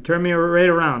 turn me right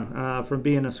around from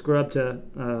being a scrub to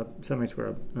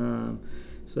semi-scrub.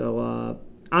 So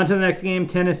on to the next game,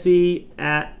 Tennessee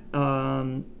at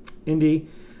Indy,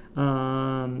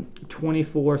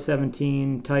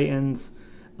 24-17 Titans.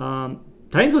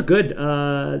 Titans look good.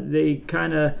 They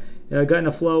kind of got in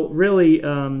a flow. Really,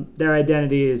 their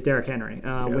identity is Derrick Henry.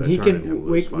 When he can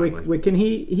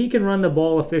run the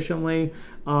ball efficiently,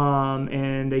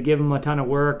 and they give him a ton of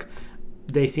work,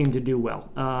 they seem to do well.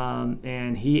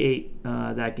 And he ate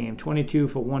that game, 22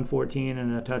 for 114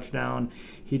 and a touchdown.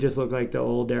 He just looked like the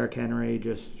old Derrick Henry,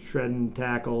 just shredding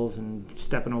tackles and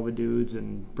stepping over dudes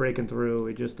and breaking through.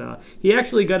 He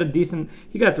actually got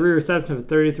he got 3 receptions for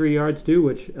 33 yards too,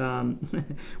 which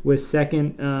was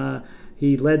second.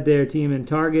 He led their team in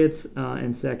targets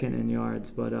and second in yards.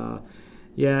 But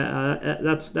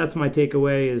that's my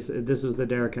takeaway, is this is the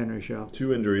Derrick Henry show.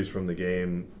 2 injuries from the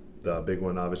game. The big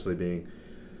one obviously being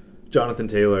Jonathan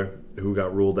Taylor, who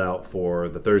got ruled out for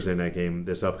the Thursday night game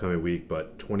this upcoming week,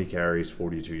 but 20 carries,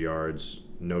 42 yards,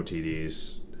 no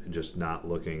TDs, just not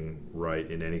looking right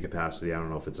in any capacity. I don't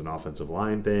know if it's an offensive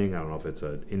line thing. I don't know if it's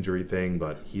an injury thing,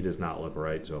 but he does not look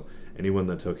right. So anyone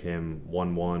that took him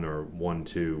 1-1 or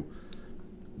 1-2,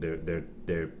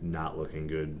 they're not looking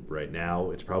good right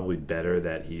now. It's probably better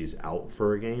that he's out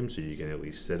for a game so you can at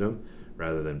least sit him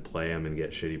rather than play him and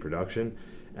get shitty production.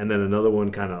 And then another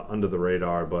one kind of under the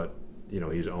radar, but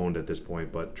he's owned at this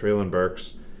point. But Treylon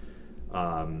Burks,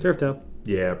 turf toe.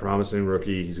 Yeah, promising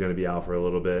rookie. He's going to be out for a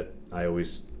little bit. I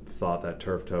always thought that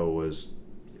turf toe was,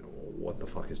 what the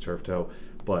fuck is turf toe?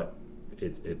 But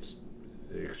it's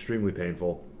extremely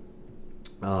painful.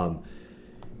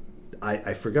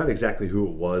 I forgot exactly who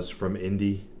it was from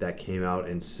Indy that came out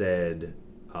and said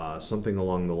something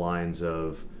along the lines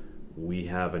of, we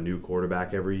have a new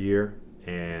quarterback every year,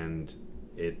 and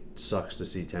it sucks to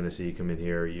see Tennessee come in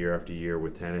here year after year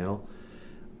with Tannehill.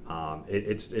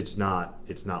 It's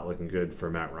not looking good for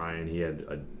Matt Ryan. He had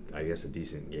a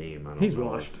decent game. He's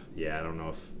washed. I don't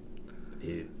know if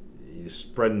he's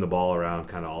spreading the ball around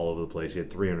kind of all over the place. He had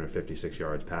 356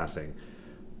 yards passing,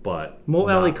 but Mo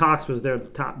Alley Cox was their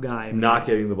top guy. Not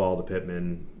getting the ball to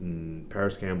Pittman.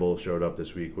 Paris Campbell showed up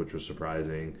this week, which was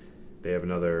surprising. They have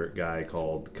another guy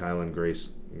called Kylan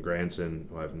Granson,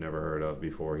 who I've never heard of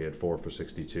before. He had 4 for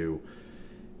 62.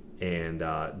 And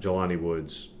Jelani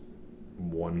Woods,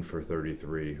 1 for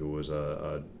 33, who was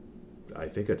I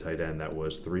think a tight end that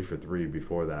was 3 for 3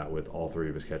 before that, with all 3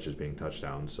 of his catches being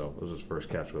touchdowns. So it was his first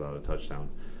catch without a touchdown.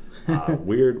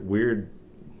 Weird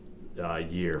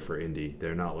year for Indy.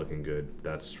 They're not looking good.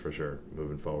 That's for sure.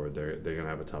 Moving forward, they're gonna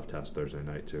have a tough test Thursday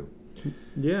night too.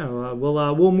 Yeah,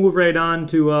 we'll move right on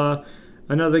to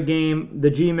another game. The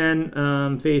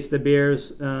G-men face the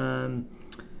Bears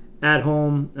at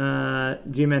home.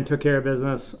 G-men took care of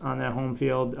business on their home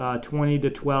field,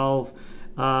 20-12.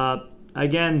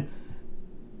 Again,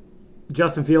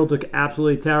 Justin Fields looked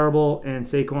absolutely terrible, and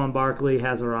Saquon Barkley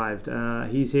has arrived.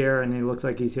 He's here, and he looks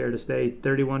like he's here to stay.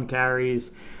 31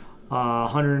 carries,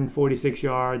 146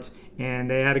 yards, and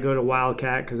they had to go to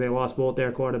Wildcat because they lost both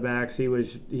their quarterbacks. He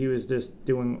was just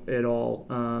doing it all.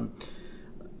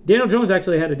 Daniel Jones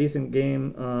actually had a decent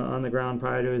game on the ground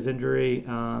prior to his injury.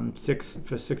 6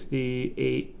 for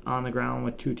 68 on the ground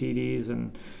with 2 TDs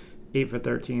and 8 for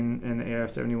 13 in the air,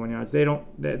 71 yards.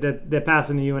 They're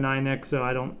passing to you and I, Nick. So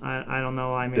I don't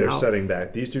know. I mean, they're setting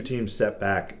back. These two teams set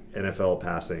back NFL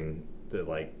passing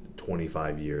like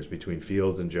 25 years between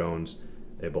Fields and Jones.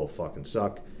 They both fucking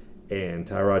suck. And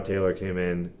Tyrod Taylor came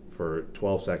in for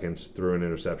 12 seconds, threw an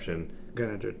interception. Got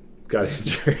injured,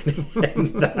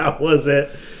 and that was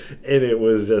it. And it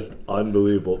was just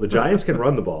unbelievable. The Giants can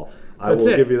run the ball. I will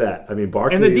give you that. I mean,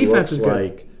 Barkley and the defense looks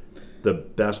like the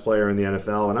best player in the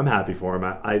NFL, and I'm happy for him.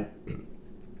 I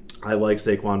like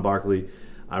Saquon Barkley.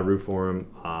 I root for him.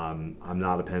 I'm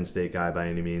not a Penn State guy by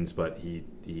any means, but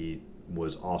he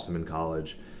was awesome in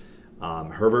college.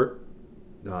 Herbert,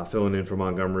 filling in for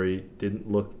Montgomery,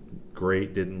 didn't look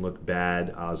great, didn't look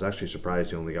bad. I was actually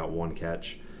surprised he only got 1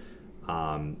 catch.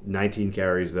 19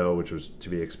 carries, though, which was to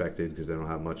be expected because they don't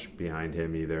have much behind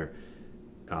him either.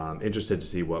 Interested to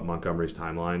see what Montgomery's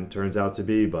timeline turns out to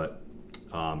be, but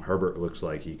Herbert looks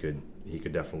like he could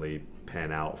definitely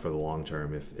pan out for the long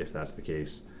term if that's the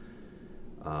case.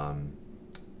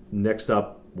 Next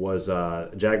up was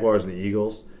Jaguars and the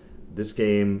Eagles. This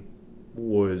game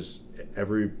was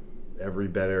every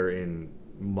bettor in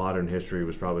modern history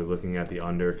was probably looking at the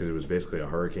under because it was basically a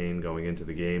hurricane going into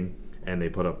the game, and they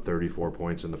put up 34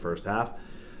 points in the first half.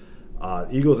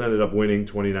 Eagles ended up winning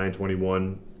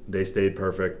 29-21. They stayed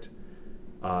perfect.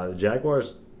 The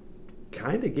Jaguars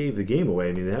kind of gave the game away.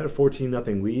 I mean, they had a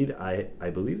 14-0 lead. I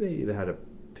believe they either had a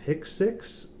pick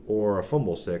six or a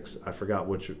fumble six. I forgot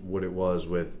what it was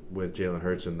with Jalen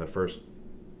Hurts in the first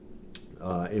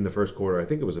quarter. I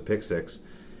think it was a pick six.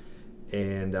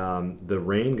 And the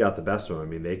rain got the best of them. I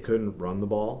mean, they couldn't run the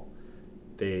ball.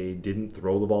 They didn't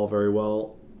throw the ball very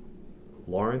well.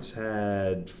 Lawrence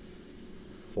had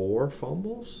 4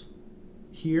 fumbles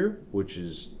here,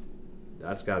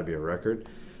 that's got to be a record,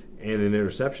 and an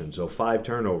interception. So 5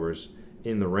 turnovers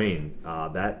in the rain.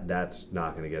 That's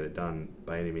not going to get it done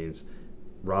by any means.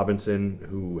 Robinson,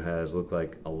 who has looked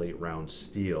like a late round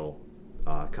steal,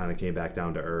 kind of came back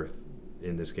down to earth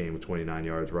in this game with 29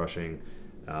 yards rushing.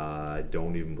 I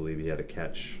don't even believe he had a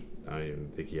catch. I don't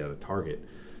even think he had a target.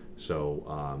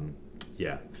 So,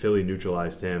 Philly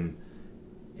neutralized him,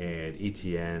 and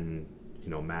ETN,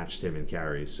 matched him in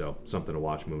carries. So something to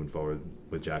watch moving forward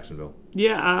with Jacksonville.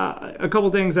 Yeah, a couple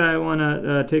things I want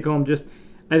to take home. Just,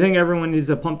 I think everyone needs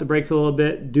to pump the brakes a little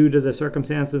bit due to the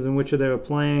circumstances in which they were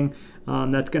playing.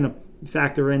 That's going to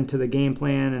factor into the game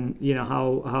plan and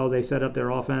how they set up their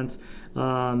offense.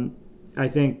 I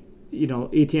think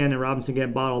Etienne and Robinson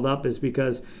get bottled up is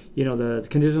because the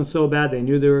conditions were so bad. They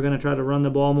knew they were going to try to run the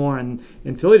ball more, and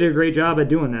Philly did a great job at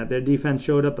doing that. Their defense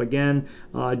showed up again.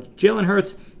 Jalen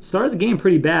Hurts started the game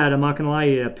pretty bad. I'm not going to lie.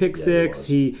 He had a pick six.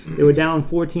 They were down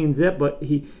 14 zip, but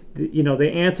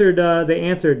they answered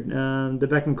the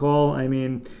beck and call. I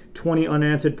mean, 20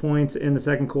 unanswered points in the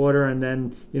second quarter, and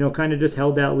then kind of just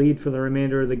held that lead for the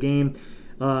remainder of the game.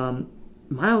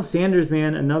 Miles Sanders,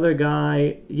 man, another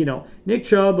guy, Nick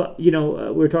Chubb,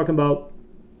 we're talking about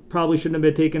probably shouldn't have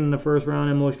been taken in the first round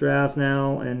in most drafts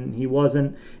now, and he wasn't,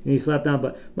 and he slept on.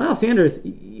 But Miles Sanders,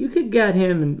 you could get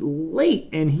him late,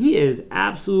 and he has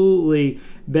absolutely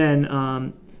been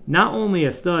not only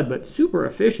a stud, but super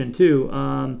efficient too.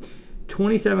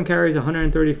 27 carries,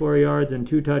 134 yards, and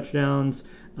 2 touchdowns.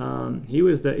 He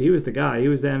was the guy. He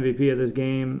was the MVP of this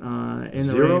game. In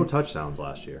the 0 touchdowns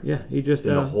last year. Yeah, he just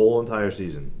in the whole entire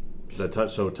season.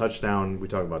 Touchdown. We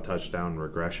talk about touchdown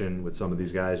regression with some of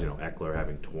these guys. Eckler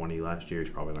having 20 last year. He's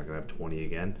probably not going to have 20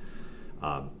 again.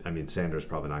 Sanders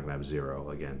probably not going to have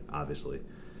 0 again. Obviously,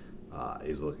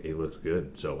 he looked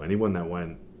good. So anyone that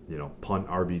went, punt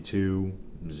RB2,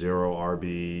 0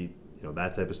 RB,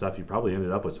 that type of stuff, you probably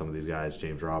ended up with some of these guys,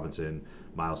 James Robinson,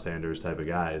 Miles Sanders type of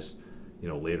guys,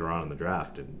 later on in the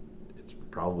draft, and it's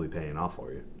probably paying off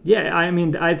for you. Yeah,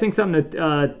 I think something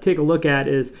to take a look at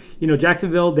is,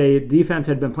 Jacksonville, defense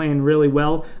had been playing really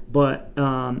well, But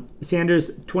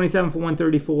Sanders, 27 for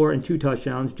 134 and 2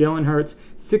 touchdowns. Jalen Hurts,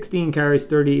 16 carries,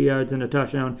 30 yards and a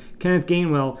touchdown. Kenneth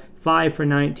Gainwell, 5 for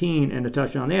 19 and a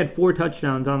touchdown. They had 4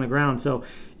 touchdowns on the ground. So,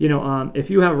 if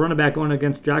you have a running back going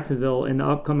against Jacksonville in the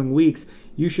upcoming weeks,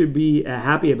 you should be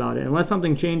happy about it. Unless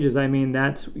something changes, I mean,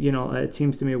 that's, it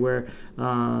seems to me where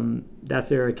that's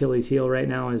their Achilles heel right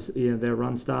now is their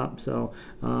run stop. So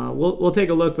we'll take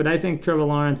a look. But I think Trevor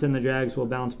Lawrence and the Jags will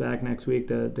bounce back next week.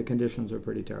 The conditions are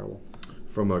pretty terrible.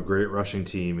 From a great rushing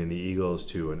team in the Eagles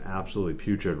to an absolutely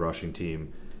putrid rushing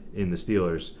team in the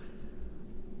Steelers,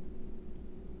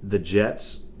 the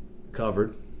Jets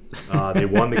covered. They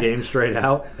won the game straight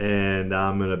out, and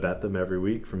I'm going to bet them every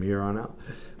week from here on out.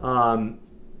 I'm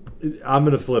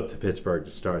going to flip to Pittsburgh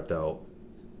to start, though.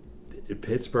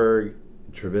 Pittsburgh,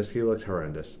 Trubisky looked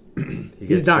horrendous.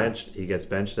 He's done. benched. He gets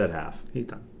benched at half. He's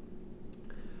done.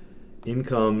 In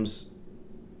comes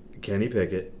Kenny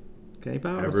Pickett. Kenny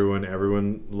Powers.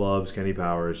 Everyone loves Kenny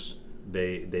Powers.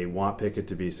 They want Pickett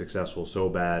to be successful so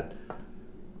bad.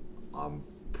 I'm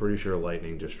pretty sure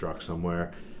lightning just struck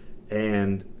somewhere.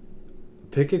 And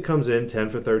Pickett comes in 10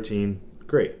 for 13.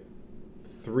 Great.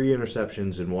 3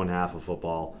 interceptions in one half of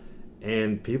football.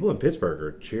 And people in Pittsburgh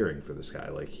are cheering for this guy.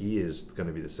 Like, he is going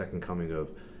to be the second coming of,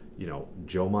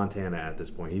 Joe Montana at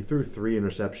this point. He threw 3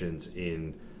 interceptions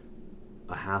in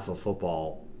a half of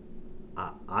football.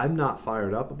 I'm not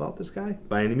fired up about this guy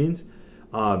by any means.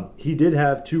 He did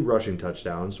have 2 rushing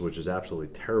touchdowns, which is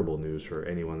absolutely terrible news for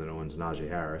anyone that owns Najee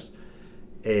Harris.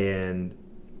 And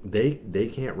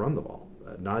they can't run the ball.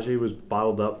 Najee was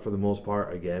bottled up for the most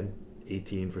part. Again,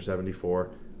 18 for 74.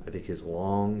 I think his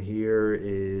long here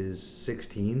is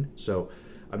 16. So,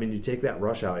 I mean, you take that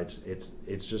rush out,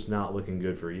 it's just not looking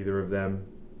good for either of them,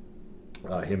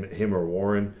 him or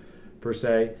Warren per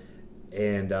se.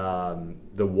 And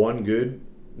the one good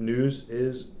news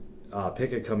is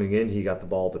Pickett coming in, he got the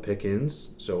ball to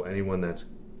Pickens. So anyone that's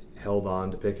held on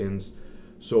to Pickens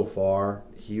so far,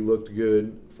 he looked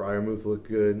good. Freiermuth looked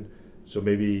good. So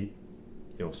maybe,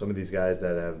 some of these guys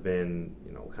that have been,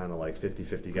 kind of like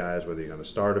 50-50 guys, whether you're going to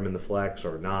start them in the flex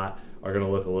or not, are going to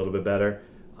look a little bit better.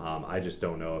 I just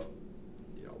don't know if,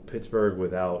 Pittsburgh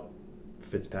without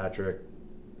Fitzpatrick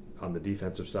on the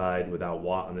defensive side, without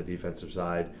Watt on the defensive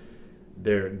side,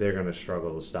 they're going to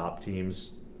struggle to stop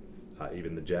teams,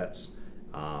 even the Jets.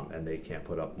 And they can't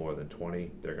put up more than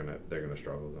 20. They're gonna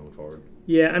struggle going forward.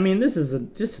 Yeah, I mean, this is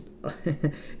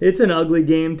it's an ugly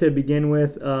game to begin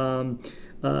with.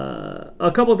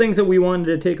 A couple things that we wanted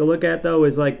to take a look at, though,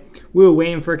 is like we were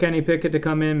waiting for Kenny Pickett to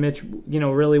come in. Mitch,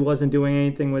 really wasn't doing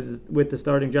anything with the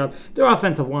starting job. Their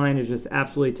offensive line is just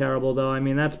absolutely terrible, though. I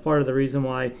mean, that's part of the reason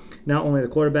why not only the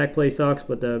quarterback play sucks,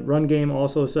 but the run game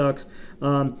also sucks.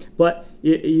 But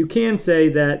you can say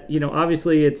that,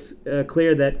 obviously it's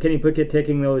clear that Kenny Pickett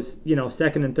taking those,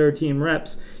 second and third team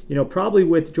reps, probably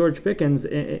with George Pickens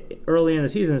early in the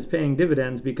season is paying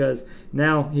dividends because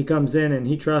now he comes in and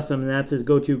he trusts him and that's his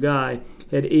go-to guy.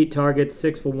 Had 8 targets,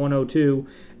 6 for 102.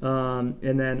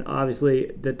 And then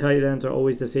obviously the tight ends are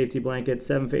always the safety blanket,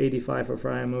 7 for 85 for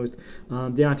Freiermuth.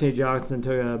 Deontay Johnson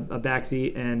took a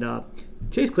backseat and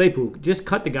Chase Claypool just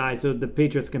cut the guy so the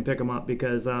Patriots can pick him up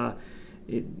because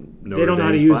they don't know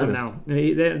how to use him now.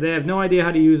 They have no idea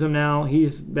how to use him now.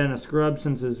 He's been a scrub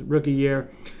since his rookie year.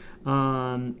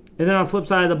 And then on the flip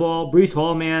side of the ball, Breece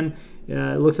Hall, man,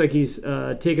 it looks like he's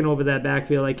taken over that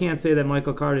backfield. I can't say that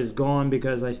Michael Carter is gone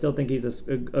because I still think he's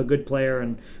a good player,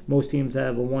 and most teams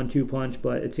have a 1-2 punch.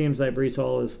 But it seems like Breece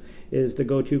Hall is the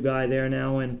go-to guy there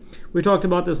now. And we talked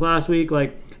about this last week,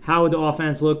 like how would the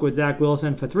offense look with Zach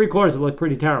Wilson? For 3 quarters, it looked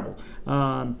pretty terrible.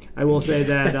 I will say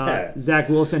that Zach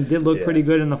Wilson did look pretty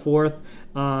good in the fourth.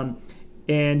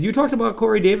 And you talked about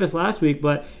Corey Davis last week,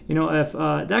 but if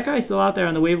that guy's still out there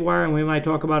on the waiver wire, and we might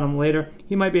talk about him later,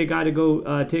 he might be a guy to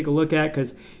go take a look at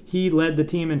because he led the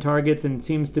team in targets and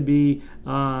seems to be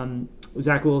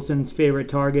Zach Wilson's favorite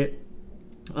target.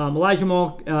 Elijah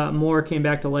Moore came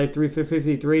back to life, 3 for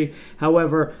 53.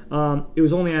 However, it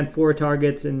was only on 4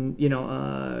 targets, and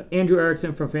Andrew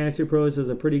Erickson from Fantasy Pros has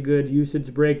a pretty good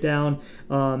usage breakdown,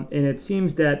 and it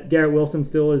seems that Garrett Wilson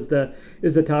still is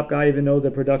the top guy, even though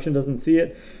the production doesn't see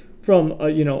it. From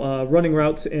running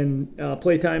routes and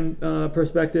playtime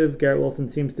perspective, Garrett Wilson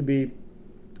seems to be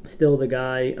still the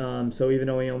guy. So even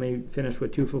though he only finished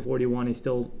with 2 for 41, he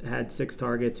still had 6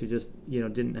 targets. He just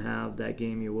didn't have that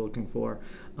game you were looking for.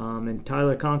 And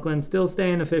Tyler Conklin still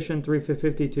staying efficient, 3 for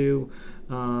 52.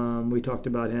 We talked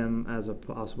about him as a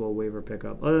possible waiver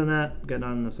pickup. Other than that, got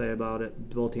nothing to say about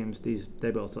it. Both teams, they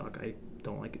both suck. I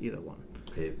don't like either one.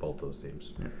 I hate both those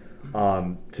teams.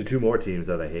 Yeah. To 2 more teams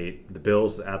that I hate, the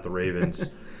Bills at the Ravens.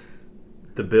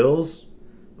 The Bills,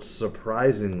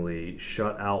 surprisingly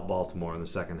shut out Baltimore in the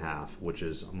second half, which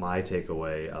is my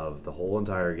takeaway of the whole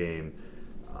entire game.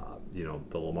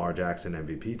 The Lamar Jackson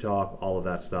MVP talk, all of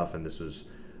that stuff, and this was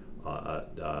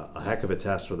a heck of a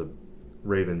test for the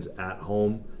Ravens at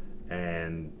home,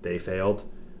 and they failed.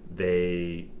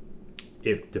 They,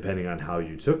 if depending on how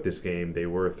you took this game, they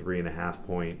were a 3.5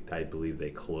 point. I believe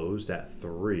they closed at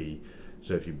 3.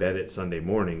 So if you bet it Sunday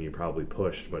morning, you probably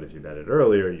pushed. But if you bet it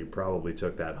earlier, you probably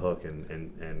took that hook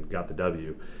and got the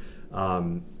W.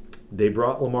 They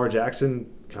brought Lamar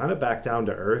Jackson kind of back down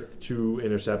to earth. 2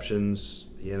 interceptions.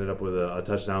 He ended up with a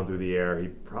touchdown through the air. He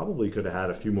probably could have had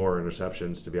a few more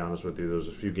interceptions, to be honest with you. There was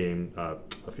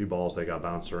a few balls that got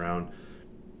bounced around.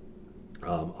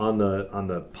 On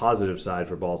the positive side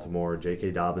for Baltimore,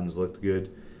 J.K. Dobbins looked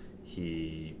good.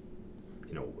 He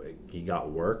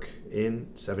got work in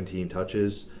 17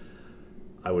 touches.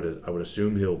 I would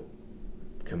assume he'll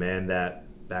command that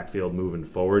backfield moving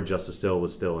forward. Justice Hill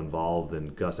was still involved,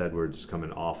 and Gus Edwards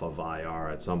coming off of IR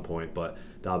at some point, but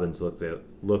Dobbins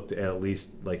looked at least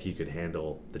like he could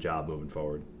handle the job moving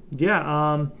forward.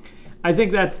 Yeah, I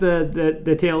think that's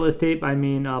the tail of this tape. I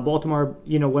mean, Baltimore,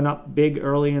 went up big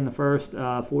early in the first,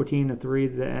 14-3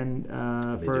 at the end.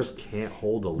 They first just can't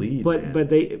hold a lead. But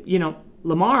they,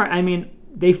 Lamar. I mean,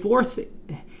 they force.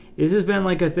 This has been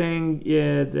like a thing,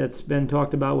 that's been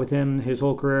talked about with him his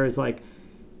whole career. Is like,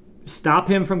 stop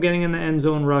him from getting in the end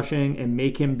zone rushing and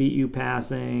make him beat you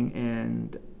passing,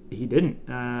 and he didn't.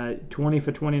 20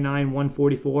 for 29,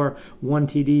 144, 1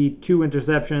 TD, 2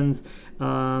 interceptions,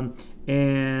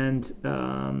 and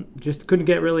just couldn't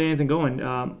get really anything going.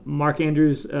 Mark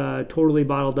Andrews totally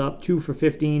bottled up, 2 for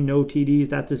 15, no TDs.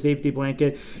 That's a safety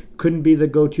blanket. Couldn't be the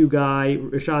go-to guy.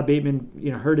 Rashad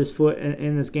Bateman, hurt his foot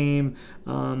in this game.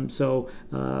 So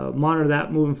monitor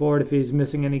that moving forward. If he's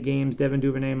missing any games, Devin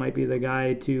Duvernay might be the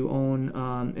guy to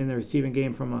own in the receiving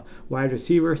game from a wide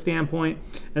receiver standpoint.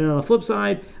 And on the flip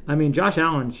side, I mean, Josh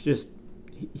Allen's just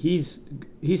he's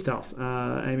tough.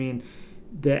 I mean,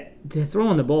 they're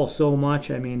throwing the ball so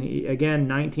much. I mean, again,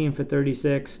 19 for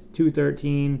 36,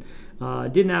 213.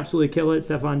 Didn't absolutely kill it.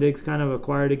 Stephon Diggs kind of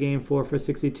acquired a game, 4 for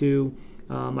 62.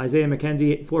 Isaiah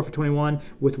McKenzie, 4 for 21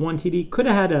 with 1 TD. Could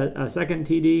have had a second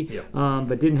TD, Yep.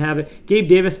 But didn't have it. Gabe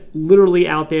Davis literally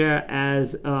out there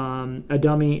as a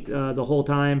dummy the whole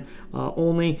time.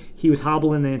 Only he was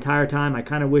hobbling the entire time. I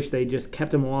kind of wish they just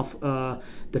kept him off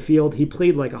the field. He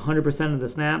played like 100% of the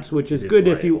snaps, which is good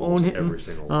if you own him.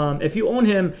 If you own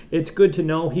him, it's good to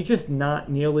know he's just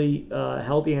not nearly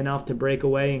healthy enough to break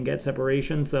away and get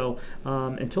separation. So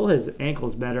until his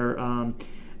ankle's better,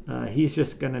 he's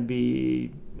just going to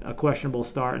be a questionable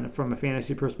start from a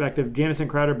fantasy perspective. Jamison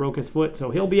Crowder broke his foot, so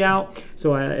he'll be out.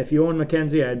 So if you own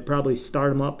McKenzie, I'd probably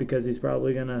start him up because he's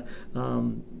probably going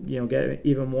to get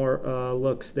even more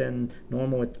looks than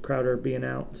normal with Crowder being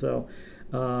out. So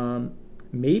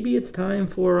maybe it's time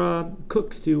for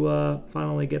Cooks to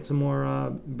finally get some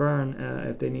more burn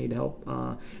if they need help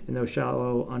in those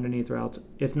shallow underneath routes.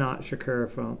 If not,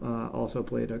 Shakur also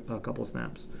played a couple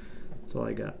snaps. That's all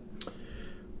I got.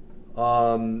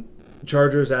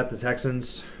 Chargers at the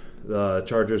Texans. The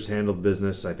Chargers handled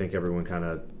business. I think everyone kind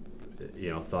of,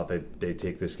 thought they'd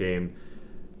take this game.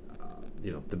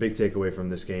 The big takeaway from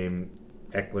this game,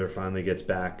 Eckler finally gets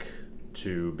back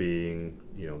to being,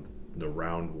 the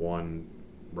round 1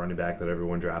 running back that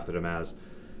everyone drafted him as.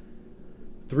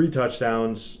 3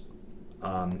 touchdowns.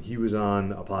 He was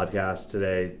on a podcast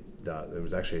today. It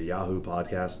was actually a Yahoo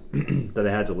podcast that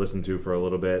I had to listen to for a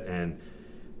little bit, and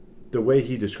the way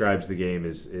he describes the game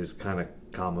is kind of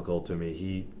comical to me.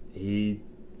 He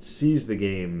sees the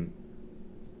game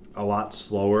a lot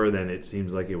slower than it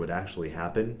seems like it would actually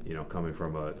happen, coming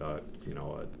from a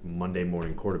Monday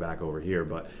morning quarterback over here.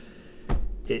 But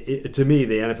to me,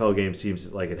 the NFL game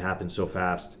seems like it happens so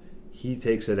fast. He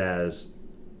takes it as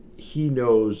he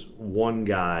knows one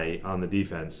guy on the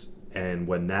defense, and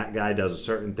when that guy does a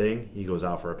certain thing, he goes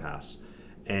out for a pass.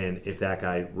 And if that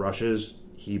guy rushes,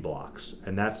 he blocks,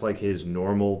 and that's like his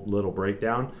normal little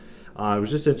breakdown. It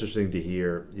was just interesting to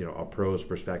hear, a pro's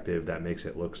perspective that makes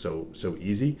it look so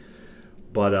easy.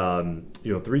 But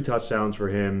 3 touchdowns for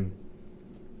him,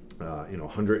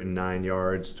 109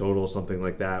 yards total, something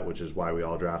like that, which is why we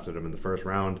all drafted him in the first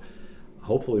round.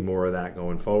 Hopefully more of that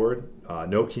going forward.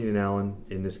 No Keenan Allen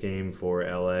in this game for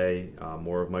LA.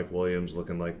 More of Mike Williams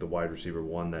looking like the wide receiver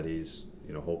 1 that he's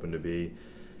hoping to be.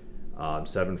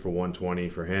 7 for 120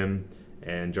 for him.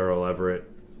 And Gerald Everett,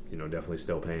 definitely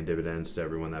still paying dividends to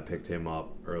everyone that picked him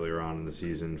up earlier on in the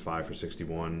season. 5 for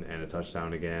 61 and a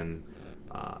touchdown again.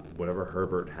 Whatever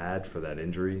Herbert had for that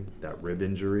injury, that rib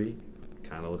injury,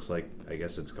 kind of looks like, I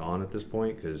guess it's gone at this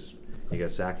point because he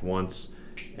got sacked once,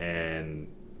 and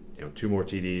 2 more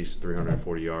TDs,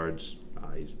 340 yards.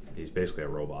 He's basically a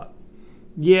robot.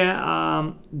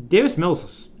 Yeah, Davis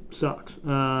Mills sucks.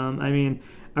 I mean,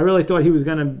 I really thought he was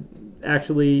gonna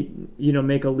actually,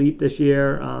 make a leap this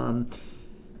year.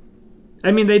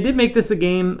 I mean, they did make this a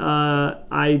game.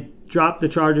 I dropped the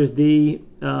Chargers D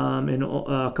in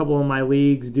a couple of my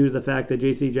leagues due to the fact that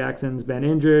J.C. Jackson's been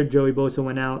injured. Joey Bosa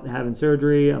went out having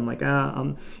surgery. I'm like,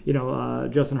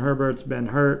 Justin Herbert's been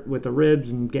hurt with the ribs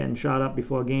and getting shot up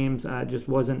before games. I just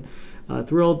wasn't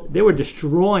thrilled. They were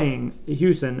destroying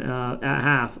Houston at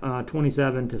half,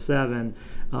 27-7.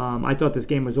 I thought this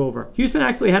game was over. Houston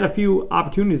actually had a few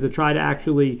opportunities to try to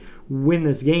actually win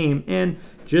this game, and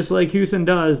just like Houston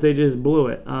does, they just blew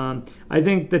it. I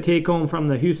think the take home from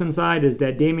the Houston side is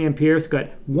that Dameon Pierce got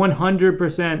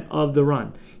 100% of the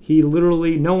run. He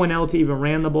literally, no one else even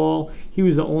ran the ball. He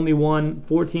was the only one,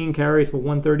 14 carries for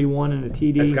 131 and a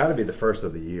TD. It's got to be the first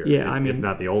of the year. Yeah, if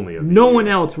not the only of the year. No one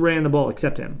else ran the ball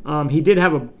except him. He did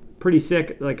have a pretty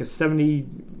sick, like a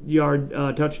 70-yard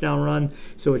touchdown run,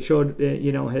 so it showed,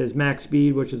 his max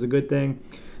speed, which is a good thing.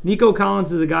 Nico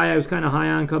Collins is a guy I was kind of high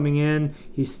on coming in.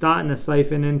 He's starting to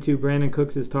siphon into Brandon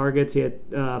Cooks' targets. He had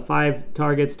 5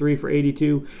 targets, 3 for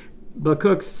 82. But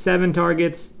Cooks, 7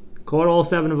 targets, caught all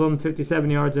 7 of them, 57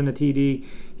 yards and a TD.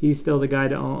 He's still the guy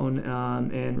to own.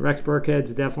 And Rex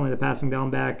Burkhead's definitely the passing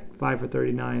down back, 5 for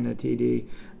 39 and a TD.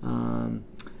 I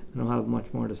don't have much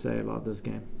more to say about this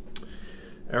game.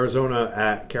 Arizona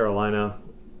at Carolina.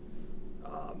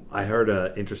 I heard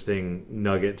an interesting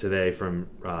nugget today from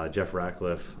Jeff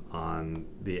Ratcliffe on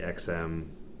the XM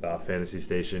fantasy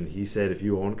station. He said if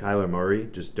you own Kyler Murray,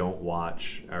 just don't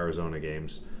watch Arizona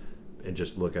games and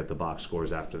just look at the box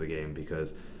scores after the game,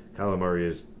 because Kyler Murray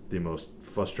is the most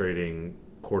frustrating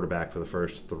quarterback for the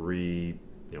first 2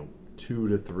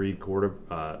 to 3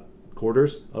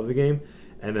 quarters of the game.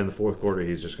 And then the fourth quarter,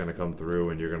 he's just going to come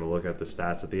through, and you're going to look at the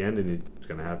stats at the end, and he's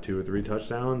going to have 2 or 3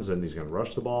 touchdowns, and he's going to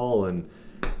rush the ball, and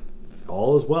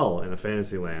all is well in a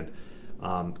fantasy land.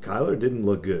 Kyler didn't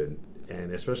look good,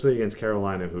 and especially against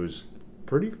Carolina, who's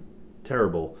pretty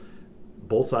terrible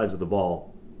both sides of the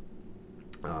ball.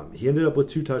 He ended up with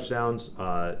 2 touchdowns,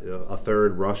 a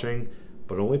third rushing,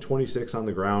 but only 26 on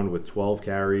the ground with 12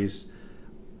 carries.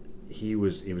 He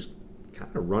was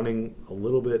kind of running a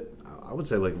little bit, I would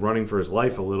say like running for his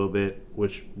life a little bit,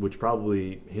 which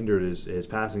probably hindered his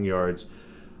passing yards.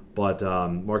 But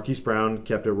Marquise Brown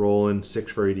kept it rolling,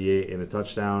 6 for 88 and a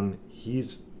touchdown.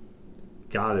 He's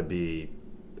got to be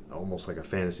almost like a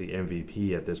fantasy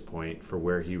MVP at this point for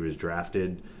where he was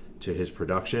drafted to his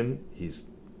production. He's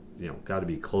got to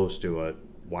be close to a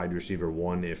wide receiver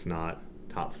 1, if not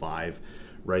top 5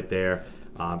 right there.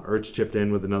 Ertz chipped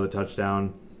in with another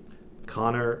touchdown.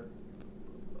 Connor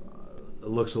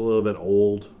looks a little bit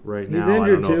old right now. I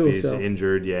don't know if he's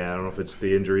injured. Yeah, I don't know if it's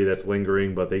the injury that's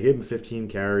lingering, but they gave him 15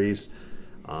 carries.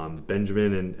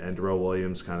 Benjamin and Darrell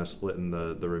Williams kind of splitting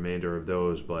the remainder of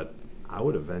those, but I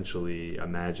would eventually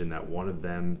imagine that one of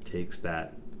them takes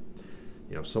that,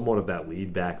 somewhat of that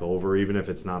lead back over, even if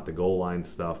it's not the goal line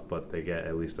stuff, but they get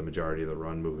at least the majority of the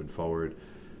run moving forward.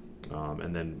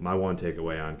 And then my one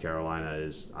takeaway on Carolina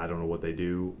is I don't know what they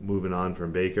do moving on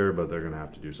from Baker, but they're going to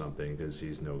have to do something because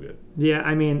he's no good. Yeah,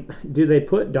 I mean, do they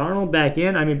put Darnold back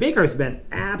in? I mean, Baker's been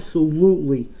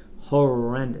absolutely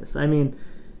horrendous. I mean,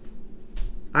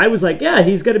 I was like, yeah,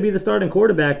 he's going to be the starting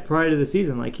quarterback prior to the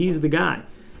season. Like, he's the guy.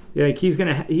 Like, he's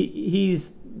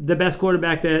the best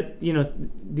quarterback that,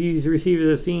 these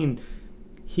receivers have seen.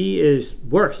 He is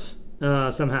worse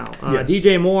somehow. Yes.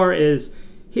 DJ Moore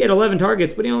he had 11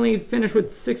 targets, but he only finished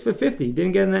with 6 for 50.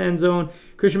 Didn't get in the end zone.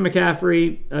 Christian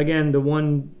McCaffrey, again, the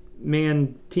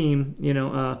one-man team,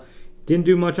 didn't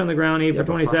do much on the ground, 8 for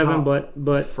 27,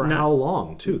 but for how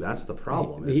long too? That's the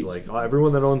problem. It's like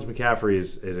everyone that owns McCaffrey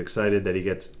is excited that he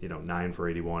gets 9 for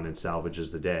 81 and salvages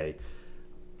the day,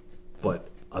 but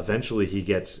eventually he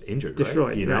gets injured,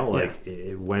 destroyed.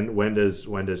 Right? When does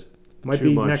might too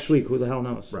be much, next week? Who the hell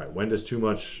knows? Right. When does too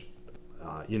much,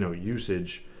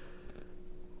 usage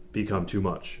become too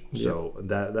much? Yep. So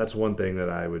that's one thing that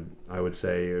I would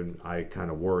say, and I kind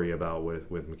of worry about with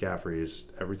McCaffrey is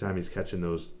every time he's catching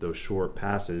those short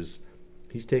passes,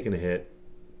 he's taking a hit,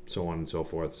 so on and so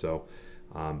forth. So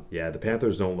the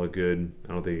Panthers don't look good.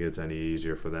 I don't think it gets any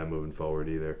easier for them moving forward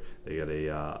either. They got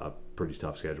a pretty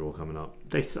tough schedule coming up.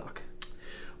 They suck.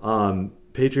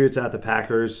 Patriots at the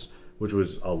Packers, which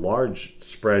was a large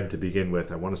spread to begin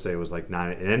with. I want to say it was like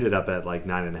 9. It ended up at like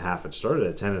 9.5. It started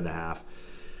at 10.5.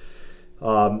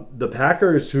 The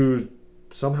Packers, who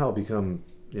somehow become,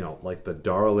 like the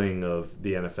darling of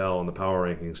the NFL in the power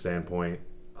ranking standpoint,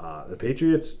 the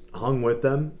Patriots hung with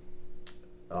them.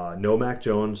 No Mac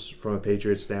Jones from a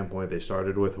Patriots standpoint. They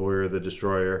started with Hoyer the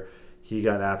Destroyer. He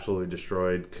got absolutely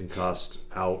destroyed, concussed,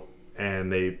 out,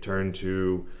 and they turned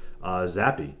to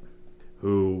Zappy,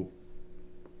 who,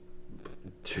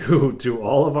 to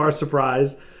all of our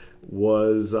surprise,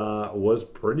 was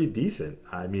pretty decent.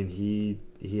 I mean,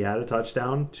 he had a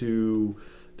touchdown to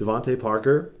Devontae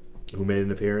Parker, who made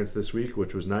an appearance this week,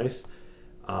 which was nice.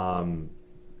 Um,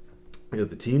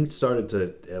 the team started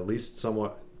to at least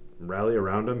somewhat rally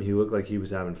around him. He looked like he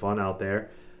was having fun out there.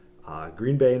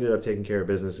 Green Bay ended up taking care of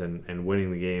business and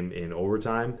winning the game in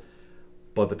overtime,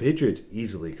 but the Patriots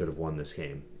easily could have won this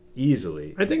game.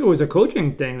 Easily. I think it was a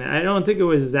coaching thing. I don't think it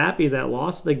was Zappy that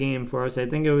lost the game for us. I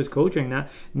think it was coaching,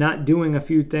 not doing a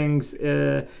few things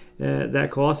that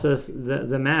cost us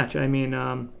the match. I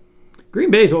mean,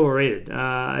 Green Bay's overrated.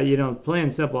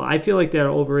 Plain simple. I feel like they're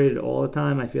overrated all the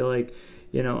time. I feel like,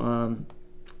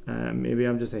 maybe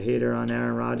I'm just a hater on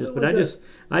Aaron Rodgers, but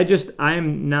I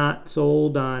am not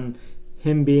sold on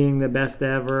him being the best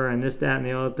ever and this, that, and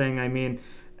the other thing. I mean,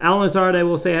 Alan Lazard, I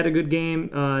will say, had a good game.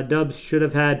 Dubs should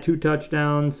have had 2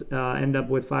 touchdowns, end up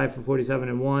with 5 for 47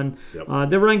 and 1. Yep.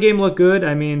 The run game looked good.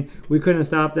 I mean, we couldn't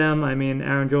stop them. I mean,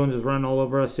 Aaron Jones is running all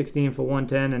over us, 16 for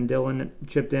 110, and Dylan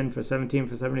chipped in for 17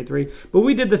 for 73. But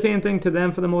we did the same thing to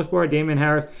them for the most part. Damian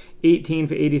Harris, 18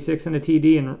 for 86 and a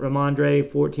TD, and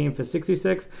Ramondre, 14 for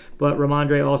 66. But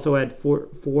Ramondre also had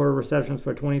four receptions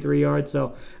for 23 yards.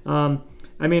 So,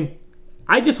 I mean,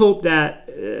 I just hope that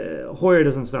Hoyer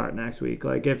doesn't start next week.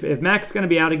 Like, if Mac's going to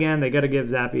be out again, they got to give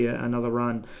Zappy another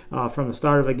run from the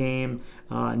start of a game.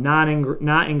 Not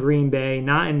in Green Bay,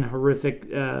 not in a horrific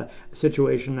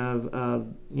situation of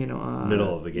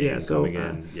middle of the game coming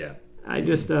in. Yeah. I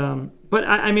just but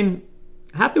I mean,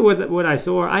 happy with what I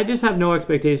saw. I just have no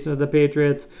expectations of the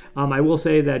Patriots. I will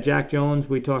say that Jack Jones,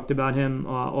 we talked about him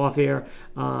off air,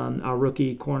 our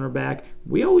rookie cornerback.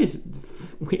 We always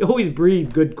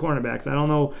breed good cornerbacks. I don't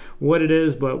know what it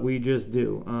is, but we just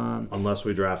do. Unless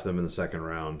we draft them in the second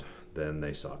round, then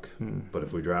they suck. But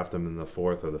if we draft them in the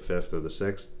 4th or the 5th or the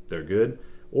 6th, they're good.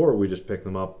 Or we just pick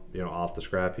them up, off the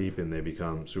scrap heap and they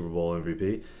become Super Bowl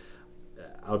MVP.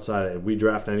 Outside, if we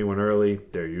draft anyone early,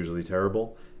 they're usually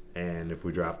terrible. And if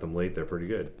we draft them late, they're pretty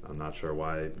good. I'm not sure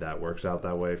why that works out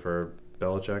that way for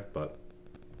Belichick, but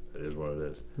it is what it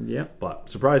is. Yeah. But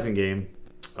surprising game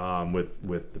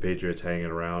with the Patriots hanging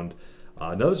around.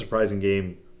 Another surprising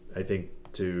game, I think,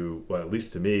 at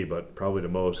least to me, but probably to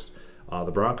most.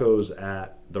 The Broncos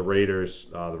at the Raiders.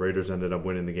 The Raiders ended up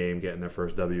winning the game, getting their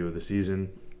first W of the season.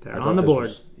 They're on the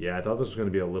board. I thought this was going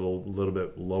to be a little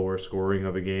bit lower scoring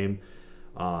of a game.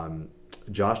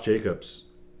 Josh Jacobs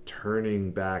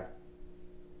turning back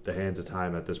the hands of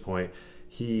time at this point.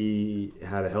 He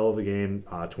had a hell of a game,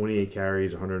 28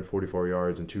 carries, 144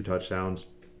 yards, and 2 touchdowns,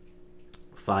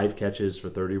 5 catches for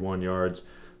 31 yards,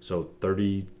 so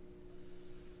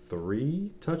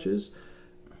 33 touches.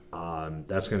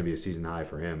 That's going to be a season high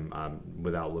for him.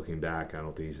 Without looking back, I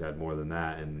don't think he's had more than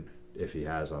that, and if he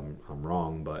has, I'm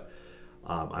wrong, but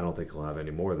I don't think he'll have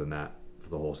any more than that for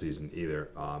the whole season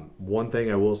either. One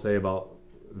thing I will say about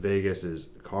Vegas is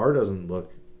Carr doesn't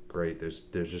look great. There's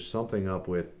just something up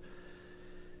with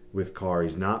Carr.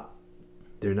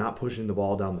 They're not pushing the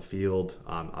ball down the field.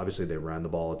 Obviously they ran the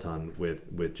ball a ton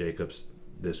with Jacobs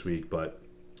this week, but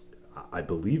I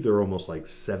believe they're almost like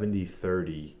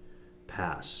 70-30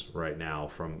 pass right now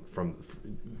from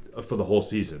for the whole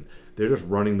season. They're just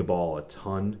running the ball a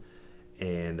ton,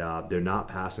 and they're not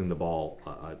passing the ball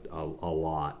a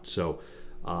lot. So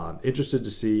interested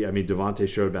to see. I mean, Devontae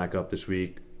showed back up this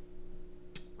week.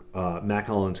 Mac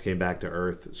Hollins came back to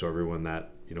earth, so everyone that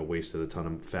wasted a ton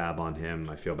of fab on him,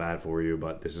 I feel bad for you,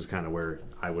 but this is kind of where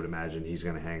I would imagine he's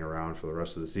going to hang around for the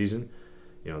rest of the season.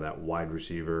 That wide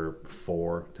receiver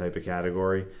 4 type of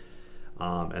category.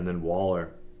 And then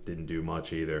Waller didn't do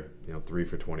much either. 3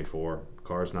 for 24.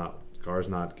 Carr's not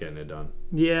getting it done.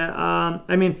 Yeah,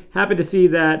 I mean, happy to see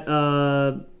that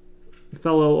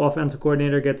fellow offensive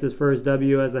coordinator gets his first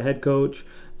W as a head coach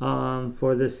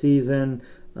for this season.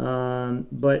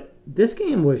 But this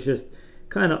game was just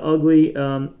kind of ugly.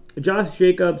 Josh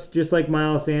Jacobs, just like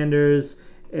Miles Sanders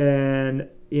and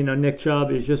Nick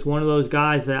Chubb, is just one of those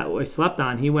guys that I slept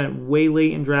on. He went way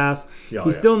late in drafts.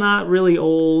 He's still not really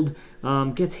old.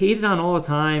 Gets hated on all the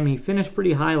time. He finished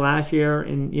pretty high last year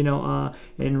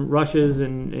in rushes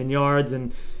and yards,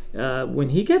 and when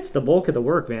he gets the bulk of the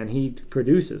work, man, he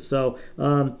produces. So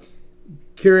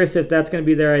curious if that's going to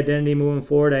be their identity moving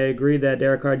forward. I agree that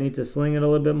Derek Carr needs to sling it a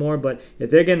little bit more, but if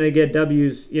they're going to get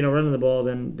W's, running the ball,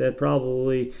 then they're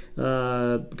probably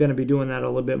going to be doing that a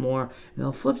little bit more. And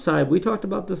on the flip side, we talked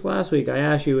about this last week. I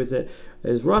asked you,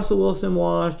 is Russell Wilson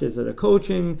washed? Is it a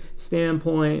coaching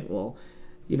standpoint? Well,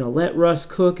 let Russ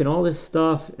cook and all this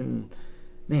stuff. And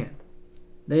man,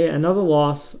 another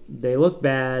loss. They look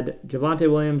bad.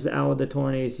 Javonte Williams out with the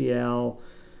torn ACL.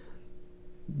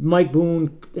 Mike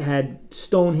Boone had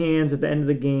stone hands at the end of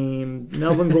the game.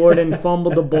 Melvin Gordon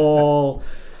fumbled the ball.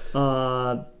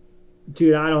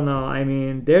 Dude, I don't know. I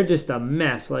mean, they're just a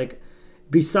mess. Like,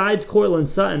 besides Cortland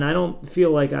Sutton, I don't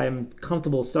feel like I'm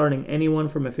comfortable starting anyone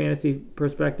from a fantasy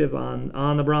perspective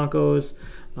on the Broncos.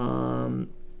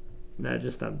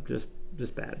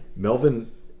 Just bad. Melvin,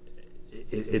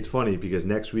 it's funny because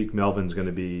next week Melvin's going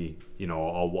to be,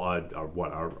 our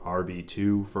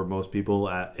RB2 for most people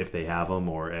if they have him,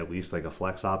 or at least like a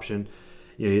flex option.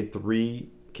 He had 3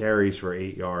 carries for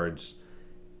 8 yards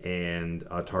and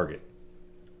a target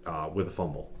with a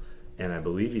fumble, and I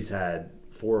believe he's had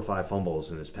 4 or 5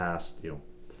 fumbles in his past,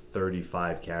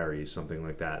 35 carries, something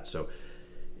like that. So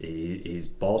his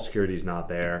ball security is not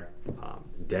there.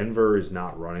 Denver is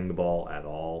not running the ball at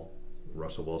all.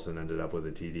 Russell Wilson ended up with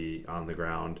a TD on the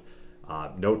ground.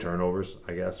 No turnovers,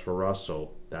 I guess, for Russ,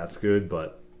 so that's good.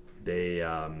 But they,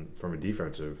 from a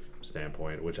defensive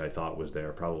standpoint, which I thought was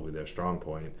probably their strong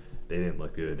point, they didn't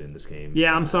look good in this game.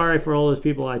 Yeah, I'm sorry for all those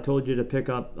people I told you to pick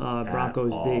up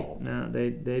Broncos D. No, they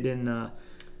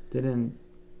didn't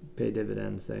pay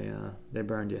dividends. They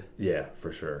burned you. Yeah,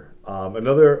 for sure.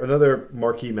 Another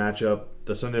marquee matchup,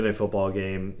 the Sunday Night Football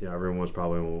game. Everyone was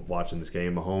probably watching this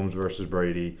game. Mahomes versus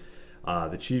Brady.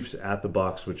 The Chiefs at the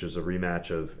Bucks, which is a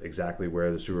rematch of exactly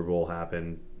where the Super Bowl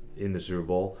happened in the Super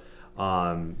Bowl.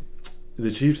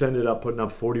 The Chiefs ended up putting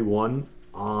up 41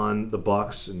 on the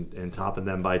Bucks and topping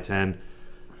them by 10.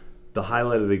 The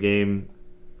highlight of the game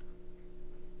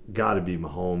got to be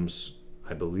Mahomes.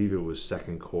 I believe it was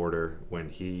second quarter when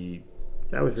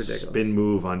that was ridiculous. Spin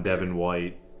move on Devin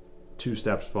White, 2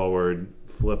 steps forward,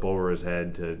 flip over his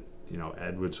head to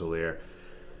Edwards-Helaire.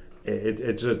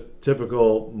 It's a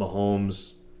typical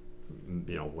Mahomes,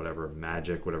 whatever,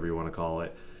 magic, whatever you want to call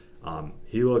it.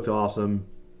 He looked awesome.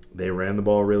 They ran the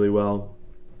ball really well.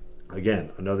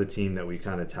 Again, another team that we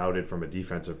kind of touted from a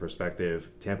defensive perspective.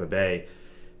 Tampa Bay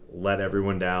let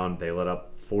everyone down. They let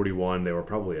up 41. They were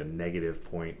probably a negative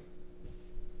point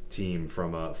team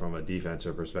from a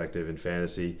defensive perspective in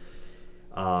fantasy.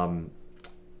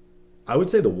 I would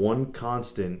say the one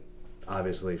constant,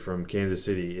 obviously, from Kansas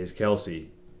City is Kelce.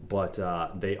 But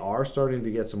they are starting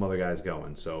to get some other guys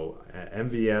going. So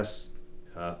MVS,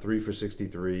 3 for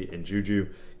 63, and Juju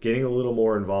getting a little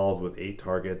more involved with 8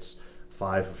 targets,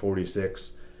 5 for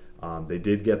 46. They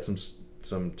did get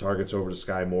some targets over to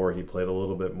Sky Moore. He played a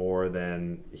little bit more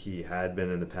than he had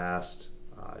been in the past.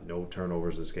 No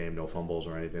turnovers this game, no fumbles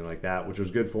or anything like that, which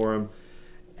was good for him.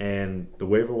 And the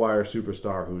waiver wire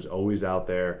superstar who's always out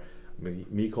there,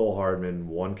 Mecole Hardman,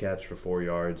 1 catch for 4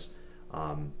 yards.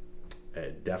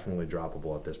 Definitely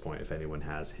droppable at this point if anyone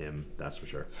has him, that's for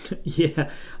sure. Yeah.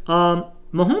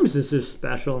 Mahomes is just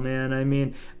special, man. I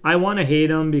mean, I want to hate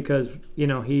him because,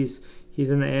 he's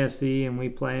in the AFC and we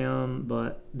play him,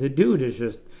 but the dude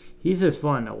is he's just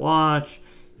fun to watch.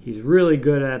 He's really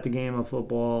good at the game of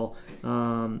football.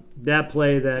 That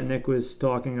play that Nick was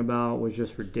talking about was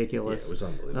just ridiculous. Yeah, it was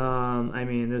unbelievable. I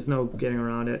mean, there's no getting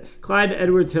around it. Clyde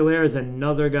Edwards-Helaire is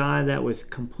another guy that was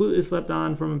completely slept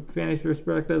on from a fantasy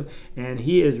perspective, and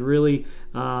he is really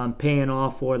paying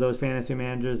off for those fantasy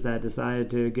managers that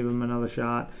decided to give him another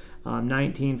shot.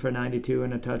 19 for 92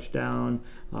 and a touchdown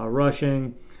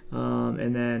rushing,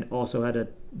 and then also had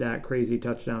that crazy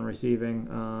touchdown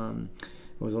receiving.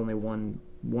 It was only one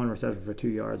reception for 2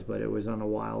 yards, but it was on a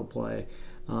wild play.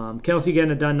 Kelce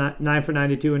getting it done, 9 for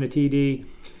 92 and a TD.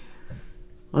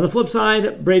 On the flip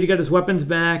side, Brady got his weapons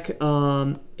back,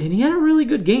 and he had a really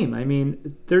good game. I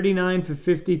mean, 39 for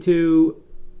 52,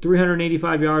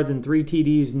 385 yards and 3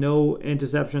 TDs, no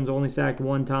interceptions, only sacked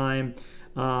 1 time.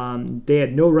 They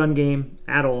had no run game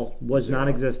at all, was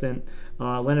non-existent.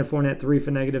 Leonard Fournette 3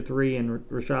 for -3, and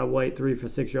Rachaad White 3 for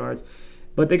 6 yards.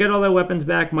 But they got all their weapons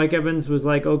back. Mike Evans was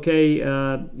like, okay,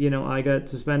 I got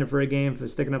suspended for a game for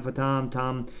sticking up for Tom.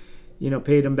 Tom,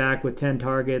 paid him back with 10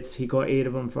 targets. He caught 8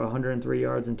 of them for 103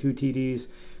 yards and 2 TDs.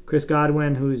 Chris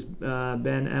Godwin, who's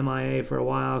been MIA for a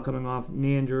while, coming off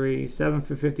knee injury, 7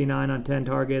 for 59 on 10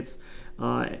 targets.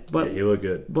 But he looked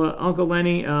good. But Uncle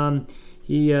Lenny,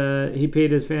 he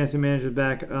paid his fantasy managers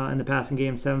back in the passing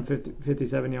game,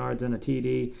 57 yards and a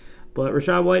TD. But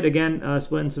Rachaad White, again,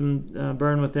 splitting some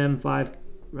burn with him, 5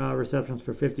 receptions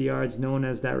for 50 yards, known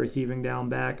as that receiving down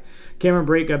back. Cameron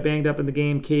Brate got banged up in the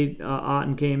game. Cade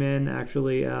Otton came in,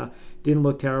 actually didn't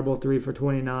look terrible, 3 for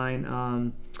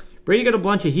 29. Brady got a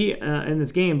bunch of heat in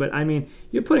this game, but I mean,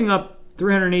 you're putting up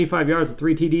 385 yards with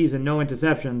 3 TDs and no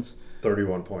interceptions.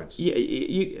 31 points.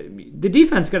 The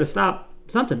defense got to stop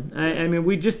something. I mean,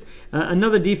 we just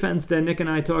another defense that Nick and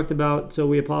I talked about, so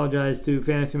we apologize to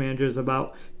fantasy managers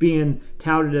about being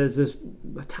touted as this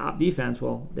top defense.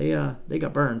 Well, they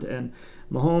got burned. And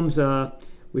Mahomes,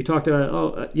 we talked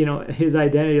about his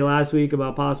identity last week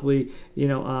about possibly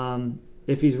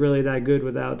if he's really that good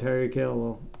without Tyreek Hill.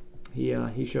 Well,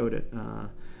 he showed it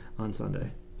on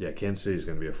Sunday. Yeah, Kansas City is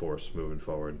going to be a force moving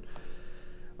forward.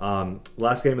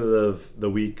 Last game of the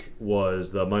week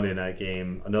was the Monday night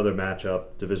game, another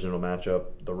matchup, divisional matchup,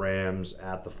 the Rams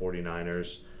at the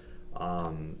 49ers.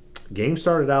 Game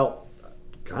started out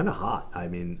kind of hot. I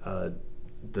mean,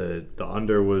 the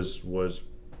under was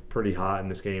pretty hot in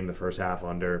this game. The first half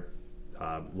under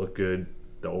looked good.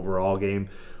 The overall game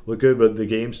looked good, but the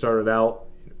game started out,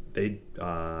 the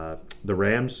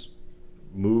Rams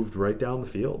moved right down the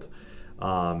field.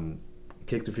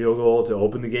 Kicked a field goal to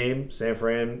open the game. San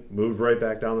Fran moved right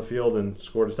back down the field and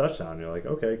scored a touchdown. You're like,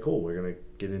 okay, cool. We're going to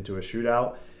get into a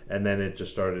shootout. And then it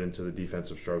just started into the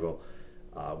defensive struggle.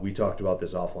 We talked about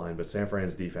this offline, but San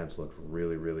Fran's defense looks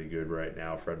really, really good right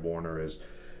now. Fred Warner is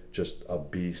just a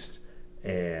beast.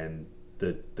 And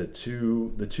the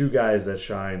two guys that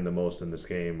shine the most in this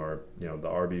game are,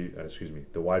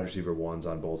 the wide receiver ones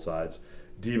on both sides,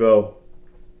 Debo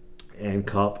and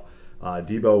Kupp.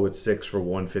 Debo with 6 for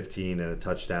 115 and a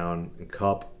touchdown. And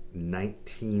Kupp,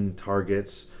 19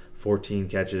 targets, 14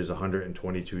 catches,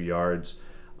 122 yards.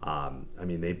 I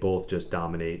mean, they both just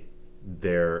dominate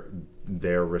their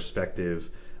respective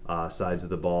sides of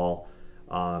the ball.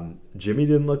 Jimmy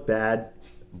didn't look bad,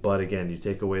 but again, you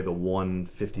take away the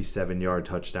 157-yard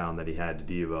touchdown that he had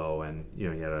to Debo, and he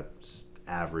had a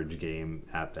average game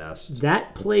at best.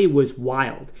 That play was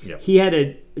wild. Yep. He had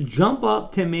to jump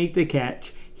up to make the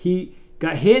catch. He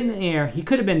got hit in the air. He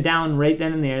could have been down right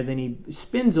then and there. Then he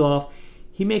spins off.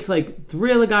 He makes like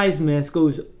 3 other guys miss,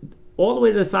 goes all the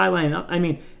way to the sideline. I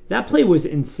mean, that play was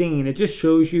insane. It just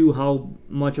shows you how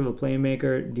much of a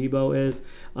playmaker Debo is.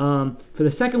 For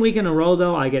the second week in a row,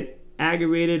 though, I get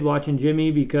aggravated watching Jimmy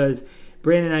because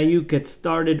Brandon Ayuk gets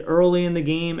started early in the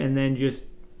game and then just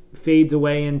fades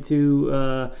away into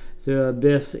the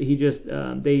abyss. He just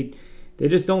they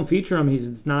just don't feature him.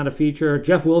 He's not a feature.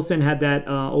 Jeff Wilson had that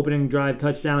opening drive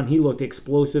touchdown. He looked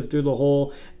explosive through the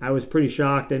hole. I was pretty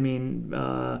shocked. I mean,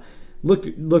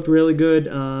 looked really good.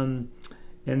 And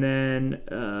then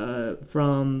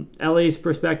from LA's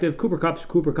perspective, Cooper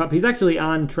Kupp. He's actually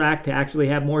on track to actually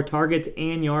have more targets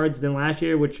and yards than last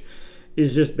year, which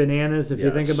is just bananas if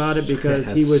you think about it, because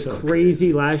he was so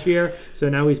crazy last year. So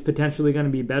now he's potentially going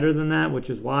to be better than that, which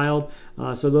is wild.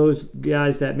 So those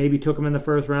guys that maybe took him in the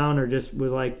first round or just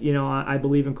was like, I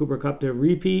believe in Cooper Kupp to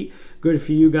repeat. Good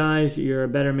for you guys. You're a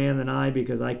better man than I,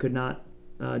 because I could not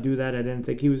do that. I didn't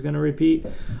think he was going to repeat.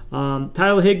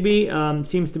 Tyler Higbee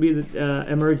seems to be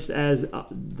emerged as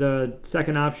the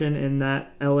second option in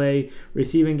that LA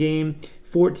receiving game.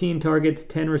 14 targets,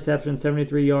 10 receptions,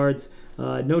 73 yards.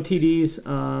 No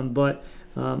TDs, but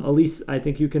at least I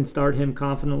think you can start him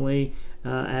confidently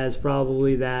as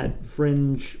probably that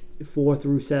fringe 4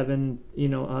 through 7,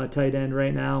 tight end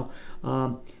right now.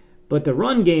 But the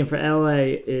run game for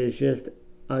LA is just,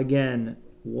 again,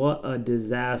 what a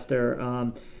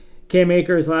disaster. Cam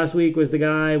Akers last week was the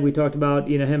guy we talked about,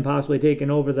 him possibly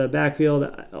taking over the backfield,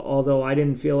 although I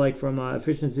didn't feel like from an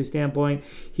efficiency standpoint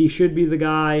he should be the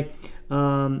guy.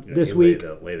 This week,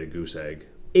 laid a goose egg.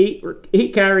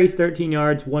 8 carries, 13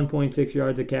 yards, 1.6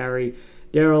 yards a carry.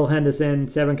 Darrell Henderson,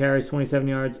 7 carries, 27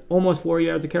 yards, almost 4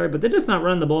 yards a carry, but they're just not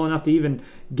running the ball enough to even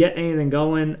get anything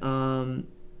going.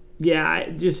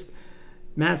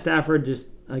 Matt Stafford, just,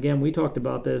 again, we talked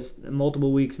about this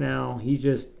multiple weeks now. He's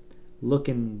just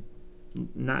looking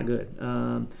not good.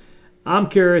 I'm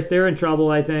curious. They're in trouble,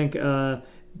 I think.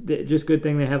 Just good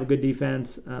thing they have a good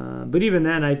defense. But even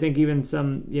then, I think even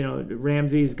some,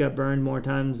 Ramsey's got burned more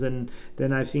times than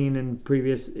I've seen in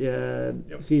previous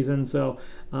seasons. So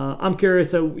I'm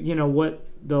curious of, what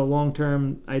the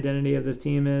long-term identity of this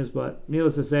team is. But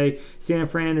needless to say, San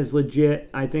Fran is legit.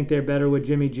 I think they're better with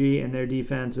Jimmy G, and their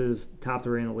defense is top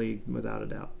 3 in the league without a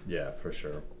doubt. Yeah, for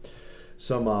sure.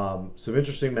 Some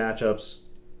interesting matchups.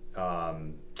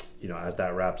 As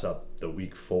that wraps up the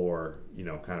week 4,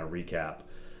 kind of recap.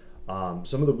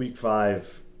 Some of the week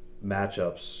 5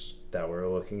 matchups that we're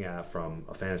looking at from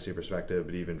a fantasy perspective,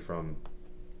 but even from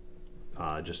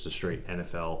just a straight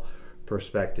NFL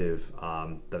perspective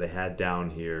that I had down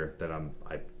here that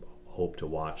I hope to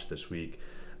watch this week.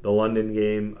 The London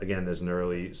game, again, there's an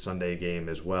early Sunday game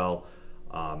as well.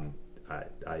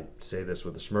 I say this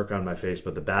with a smirk on my face,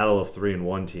 but the battle of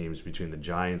 3-1 teams between the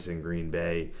Giants and Green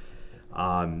Bay.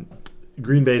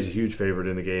 Green Bay is a huge favorite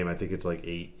in the game. I think it's like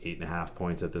 8.5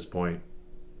 points at this point.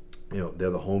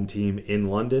 They're the home team in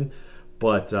London,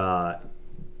 but the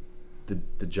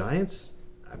Giants,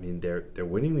 I mean, they're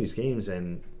winning these games,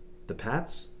 and the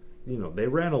Pats, they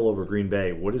ran all over Green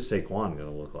Bay. What is Saquon going to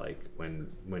look like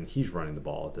when he's running the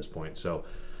ball at this point? So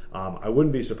I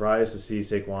wouldn't be surprised to see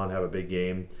Saquon have a big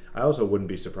game. I also wouldn't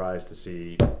be surprised to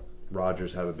see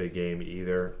Rodgers have a big game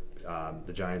either.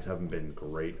 The Giants haven't been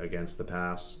great against the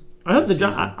pass. I hope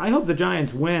the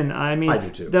Giants win. I mean, I do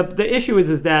too. The issue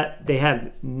is that they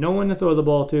have no one to throw the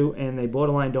ball to, and they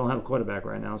borderline don't have a quarterback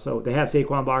right now. So they have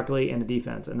Saquon Barkley and the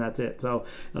defense, and that's it. So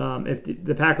if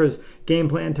the Packers game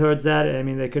plan towards that, I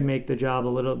mean, they could make the job a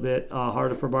little bit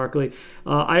harder for Barkley.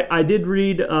 I did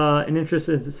read an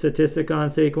interesting statistic on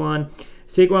Saquon.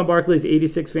 Saquon Barkley's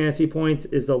 86 fantasy points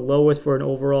is the lowest for an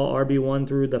overall RB1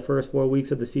 through the first 4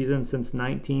 weeks of the season since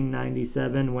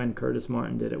 1997 when Curtis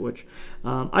Martin did it, which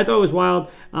I thought was wild.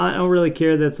 I don't really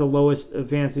care that's the lowest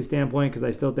fantasy standpoint because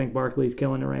I still think Barkley's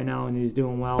killing it right now and he's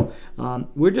doing well.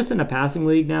 We're just in a passing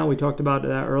league now. We talked about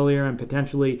that earlier and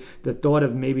potentially the thought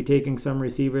of maybe taking some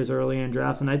receivers early in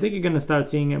drafts, and I think you're going to start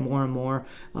seeing it more and more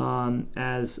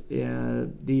as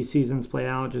these seasons play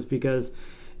out just because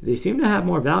they seem to have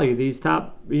more value. These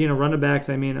top, running backs,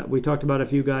 I mean, we talked about a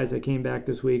few guys that came back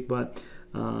this week, but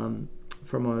from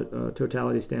a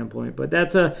totality standpoint. But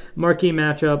that's a marquee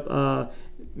matchup.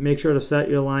 Make sure to set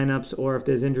your lineups, or if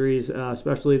there's injuries,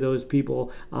 especially those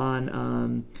people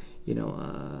on,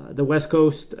 the West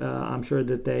Coast, I'm sure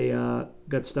that they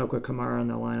got stuck with Kamara in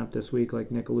the lineup this week, like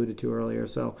Nick alluded to earlier.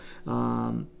 So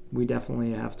we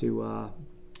definitely have to.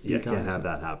 Can't have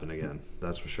that happen again.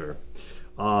 That's for sure.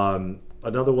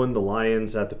 Another one, the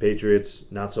Lions at the Patriots.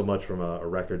 Not so much from a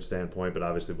record standpoint, but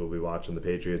obviously we'll be watching the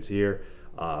Patriots here.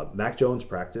 Mac Jones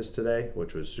practiced today,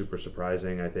 which was super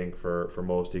surprising, I think, for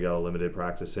most. He got a limited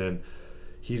practice in.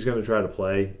 He's going to try to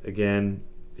play again.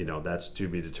 That's to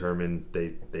be determined.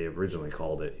 They originally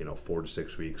called it, 4 to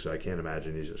 6 weeks, so I can't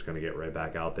imagine he's just going to get right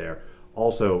back out there.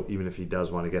 Also, even if he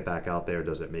does want to get back out there,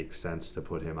 does it make sense to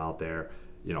put him out there,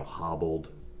 hobbled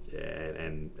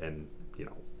and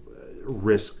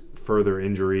risk further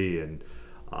injury and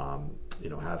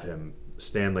have him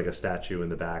stand like a statue in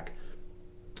the back?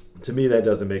 To me, that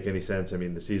doesn't make any sense. I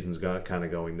mean, the season's kind of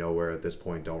going nowhere at this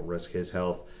point. Don't risk his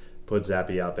health. Put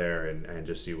Zappy out there and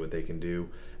just see what they can do,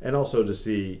 and also to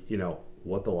see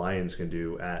what the Lions can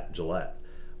do at Gillette.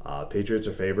 Patriots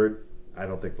are favored. I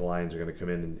don't think the Lions are going to come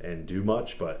in and do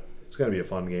much, but it's going to be a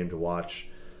fun game to watch,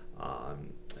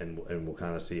 and we'll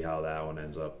kind of see how that one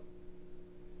ends up.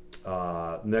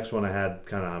 Next one I had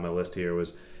kind of on my list here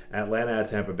was Atlanta at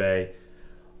Tampa Bay.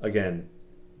 Again,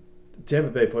 Tampa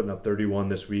Bay putting up 31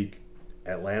 this week.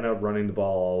 Atlanta running the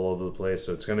ball all over the place,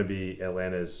 so it's going to be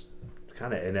Atlanta's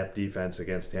kind of inept defense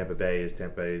against Tampa Bay. Is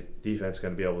Tampa Bay defense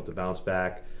going to be able to bounce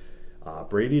back?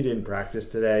 Brady didn't practice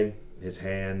today. His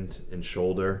hand and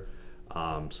shoulder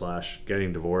 /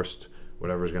 getting divorced,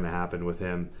 whatever's going to happen with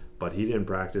him, but he didn't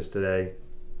practice today.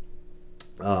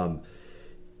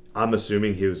 I'm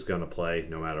assuming he was going to play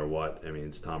no matter what. I mean,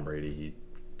 it's Tom Brady. He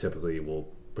typically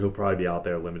he'll probably be out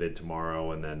there limited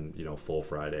tomorrow and then, full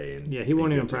Friday. And he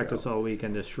won't even practice all week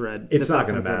and just shred. It's not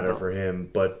going to matter for him,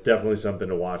 but definitely something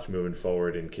to watch moving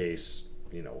forward in case,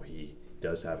 he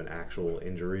does have an actual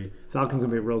injury. Falcons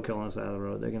going to be roadkill on the side of the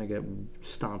road. They're going to get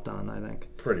stomped on, I think.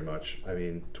 Pretty much. I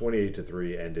mean,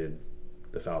 28-3 ended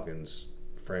the Falcons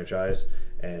franchise,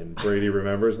 and Brady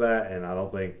remembers that, and I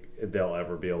don't think they'll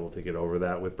ever be able to get over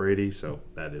that with Brady, so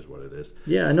that is what it is.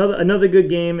 Yeah, another good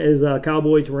game is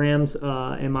Cowboys-Rams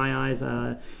in my eyes.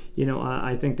 I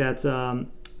think that's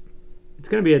it's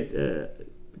going to be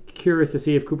curious to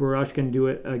see if Cooper Rush can do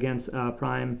it against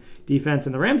prime defense,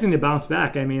 and the Rams need to bounce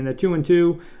back. I mean, they're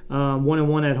 2-2,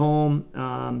 1-1 at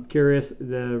home. Curious,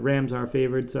 the Rams are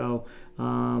favored, so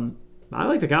I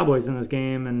like the Cowboys in this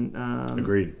game, and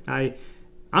Agreed.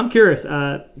 I'm curious.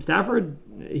 Stafford,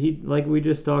 he, like we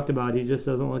just talked about, he just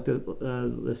doesn't look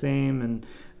the same,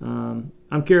 and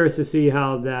I'm curious to see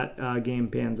how that game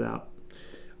pans out.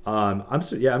 I'm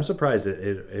surprised.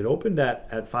 It opened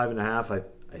at 5.5.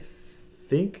 I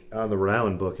think on the Rhode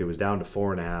Island book it was down to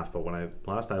 4.5, but when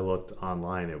I looked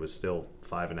online, it was still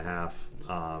 5.5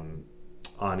 on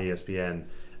ESPN,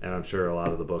 and I'm sure a lot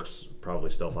of the books probably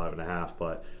still 5.5.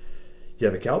 But yeah,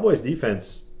 the Cowboys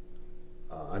defense.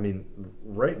 I mean,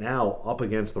 right now up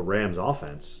against the Rams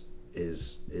offense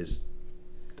is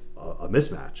a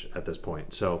mismatch at this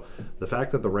point. So the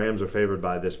fact that the Rams are favored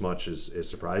by this much is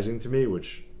surprising to me,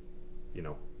 which,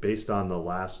 based on the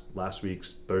last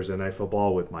week's Thursday Night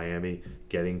Football with Miami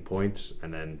getting points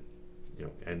and then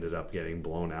ended up getting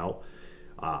blown out.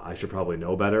 I should probably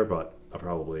know better, but I'll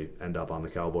probably end up on the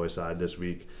Cowboys side this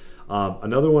week.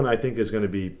 Another one I think is going to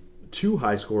be two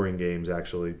high-scoring games,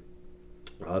 actually,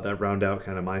 that round out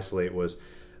kind of my slate was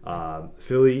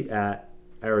Philly at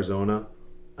Arizona.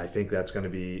 I think that's going to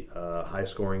be a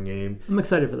high-scoring game. I'm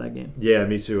excited for that game. Yeah,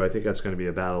 me too. I think that's going to be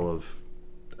a battle of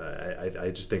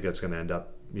I just think that's going to end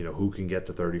up, who can get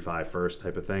to 35 first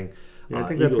type of thing. Yeah, I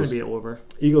think that's going to be over.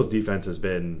 Eagles' defense has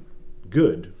been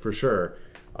good for sure,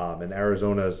 and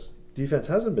Arizona's defense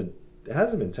hasn't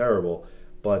been terrible,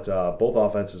 but both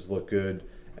offenses look good,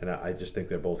 and I just think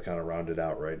they're both kind of rounded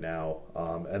out right now.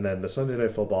 And then the Sunday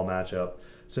Night Football matchup,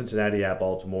 Cincinnati at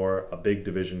Baltimore, a big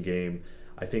division game.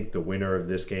 I think the winner of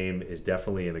this game is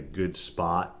definitely in a good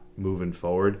spot moving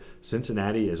forward.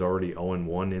 Cincinnati is already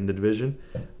 0-1 in the division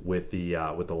with the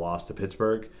loss to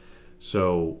Pittsburgh.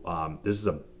 So this is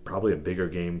probably a bigger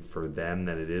game for them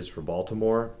than it is for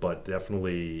Baltimore, but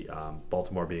definitely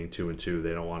Baltimore being 2-2,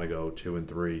 they don't want to go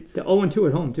 2-3. They're 0-2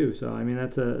 at home too, so I mean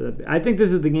I think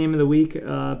this is the game of the week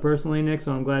personally, Nick.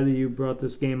 So I'm glad that you brought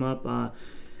this game up.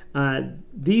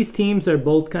 These teams are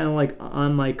both kind of like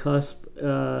on my cusp,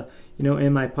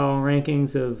 in my power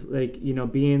rankings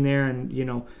of being there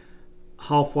and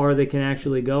how far they can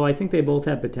actually go. I think they both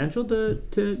have potential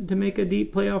to make a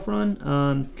deep playoff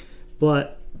run.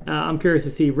 But I'm curious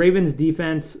to see. Ravens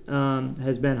defense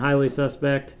has been highly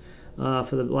suspect for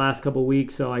the last couple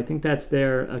weeks, so I think that's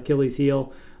their Achilles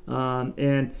heel.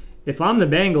 And if I'm the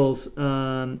Bengals,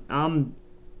 I'm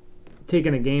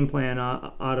taking a game plan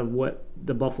out of what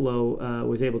the Buffalo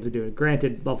was able to do.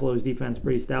 Granted, Buffalo's defense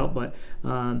pretty stout, but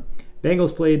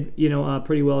Bengals played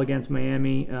pretty well against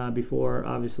Miami before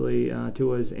obviously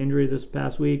Tua's injury this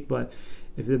past week. But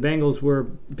if the Bengals were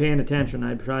paying attention,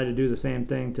 I'd try to do the same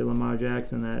thing to Lamar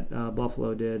Jackson that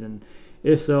Buffalo did. And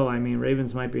if so, I mean,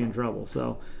 Ravens might be in trouble.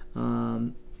 So,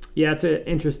 it's an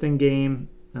interesting game.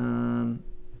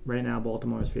 Right now,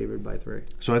 Baltimore is favored by 3.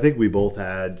 So I think we both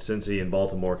had Cincy and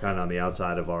Baltimore kind of on the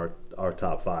outside of our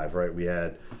top 5, right? We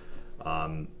had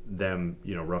them,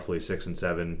 roughly 6 and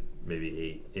 7,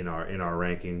 maybe 8 in our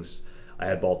rankings. I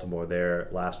had Baltimore there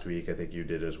last week. I think you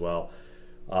did as well.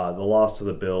 The loss to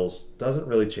the Bills doesn't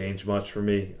really change much for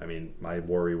me. I mean, my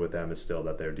worry with them is still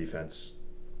that their defense,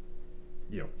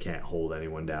 can't hold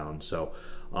anyone down. So,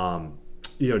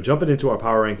 jumping into our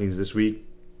power rankings this week,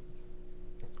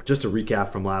 just to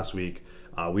recap from last week,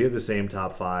 we have the same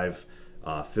top 5,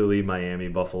 Philly, Miami,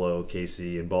 Buffalo,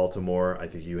 KC, and Baltimore. I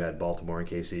think you had Baltimore and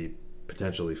KC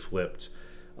potentially flipped.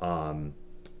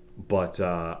 But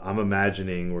I'm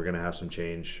imagining we're going to have some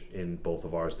change in both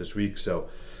of ours this week. So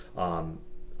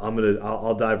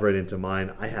I'll dive right into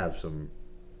mine. I have some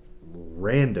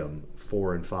random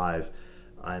 4 and 5,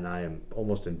 and I am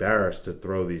almost embarrassed to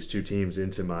throw these two teams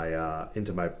into my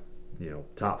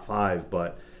top 5,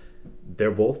 but they're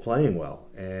both playing well,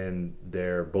 and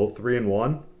they're both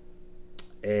 3-1,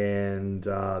 and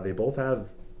they both have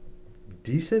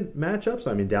decent matchups.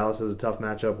 I mean, Dallas has a tough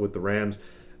matchup with the Rams.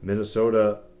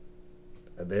 Minnesota,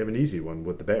 they have an easy one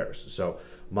with the Bears. So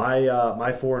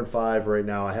my 4 and 5 right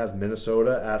now, I have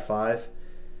Minnesota at 5,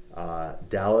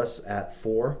 Dallas at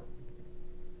 4,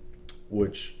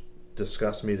 which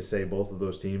disgusts me to say both of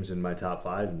those teams in my top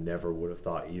 5. Never would have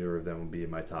thought either of them would be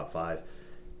in my top 5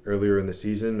 earlier in the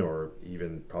season or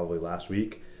even probably last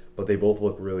week, but they both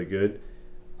look really good.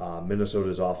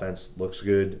 Minnesota's offense looks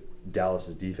good.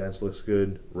 Dallas's defense looks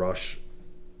good. Rush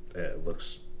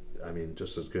looks,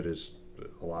 just as good as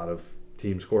a lot of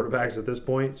teams' quarterbacks at this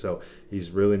point, so he's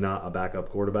really not a backup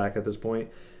quarterback at this point.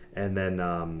 And then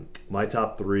my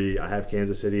top 3, I have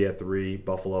Kansas City at 3,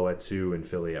 Buffalo at 2, and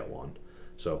Philly at 1.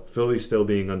 So Philly still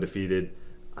being undefeated.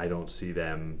 I don't see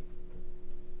them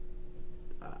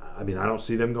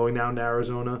going down to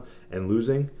Arizona and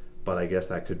losing, but I guess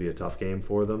that could be a tough game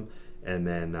for them. And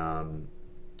then,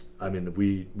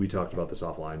 we talked about this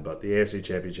offline, but the AFC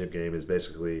Championship game is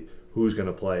basically who's going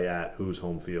to play at whose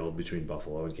home field between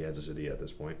Buffalo and Kansas City at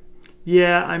this point.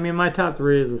 Yeah, my top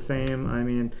 3 is the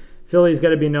same. Philly's got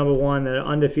to be number 1. They're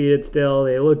undefeated still.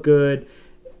 They look good.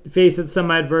 Faced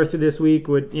some adversity this week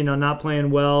with, not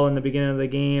playing well in the beginning of the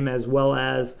game, as well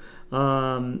as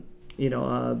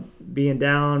being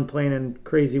down, playing in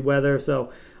crazy weather.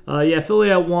 So,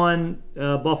 Philly at 1,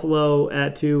 Buffalo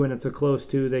at 2, and it's a close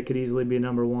 2. They could easily be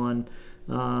number 1.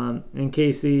 And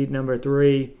KC number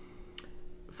 3.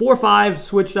 4-5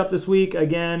 switched up this week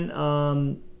again,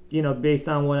 based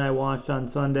on what I watched on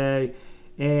Sunday.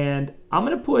 And I'm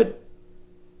going to put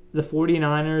the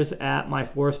 49ers at my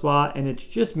 4 spot, and it's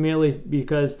just merely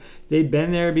because they've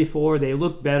been there before. They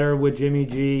look better with Jimmy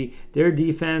G. Their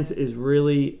defense is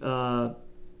really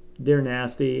they're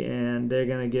nasty, and they're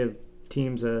going to give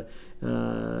teams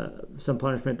some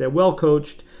punishment. They're well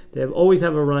coached. They always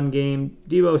have a run game.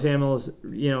 Deebo Samuel's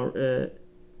an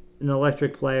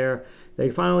electric player.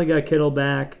 They finally got Kittle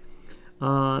back.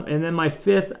 And then my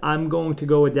 5th, I'm going to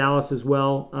go with Dallas as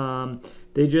well.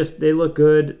 They look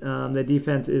good. The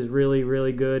defense is really,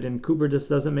 really good, and Cooper just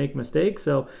doesn't make mistakes.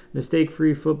 So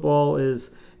mistake-free football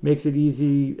makes it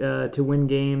easy to win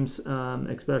games,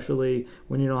 especially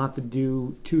when you don't have to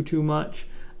do too much.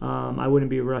 I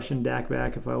wouldn't be rushing Dak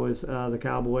back if I was the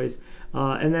Cowboys.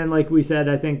 And then, like we said,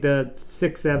 I think the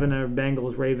 6-7 are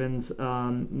Bengals, Ravens,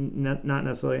 not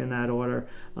necessarily in that order,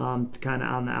 kind of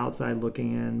on the outside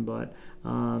looking in, but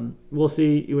we'll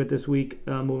see with this week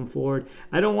moving forward.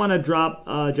 I don't want to drop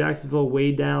Jacksonville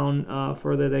way down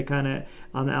further. They kind of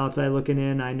on the outside looking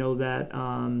in. I know that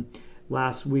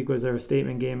last week was their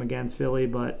statement game against Philly,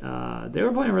 but they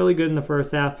were playing really good in the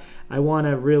first half. I want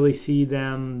to really see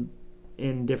them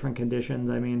in different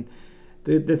conditions. I mean,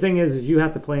 the thing is you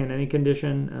have to play in any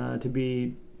condition to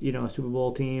be, a Super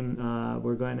Bowl team.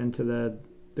 We're going into the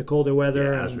colder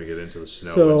weather. Yeah, as we get into the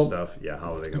snow and stuff. Yeah,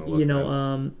 how are they going to look?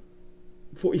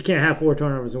 You can't have 4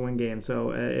 turnovers to win games.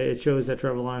 So it shows that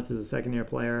Trevor Lawrence is a second-year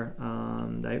player.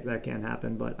 That can't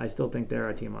happen, but I still think they're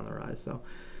a team on the rise. So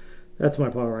that's my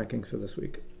power rankings for this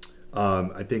week.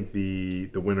 I think the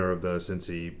winner of the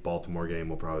Cincy-Baltimore game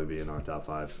will probably be in our top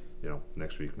 5.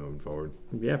 Next week moving forward.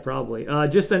 Yeah, probably.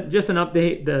 Just an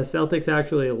update. The Celtics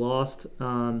actually lost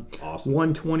Awesome.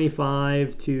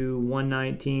 125 to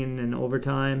 119 in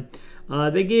overtime.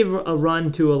 They gave a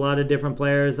run to a lot of different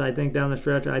players, I think, down the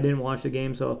stretch. I didn't watch the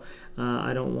game, so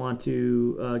I don't want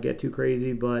to get too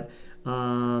crazy. But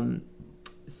Sam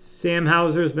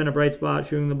Hauser has been a bright spot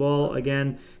shooting the ball.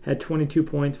 Again, had 22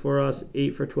 points for us,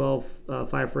 8 for 12,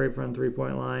 5 for 8 from the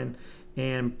three-point line.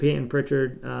 And Peyton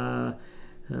Pritchard,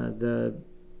 the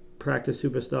practice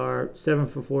superstar, 7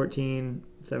 for 14,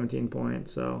 17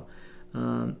 points. So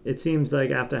it seems like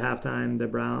after halftime,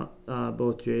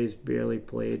 both Jays barely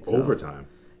played. So. Overtime.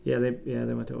 Yeah,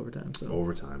 they went to overtime. So.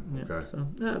 Overtime. Okay.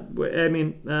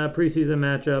 Preseason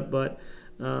matchup, but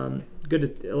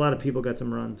good. A lot of people got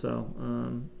some run, so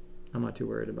I'm not too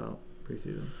worried about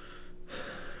preseason.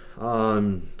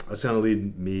 That's gonna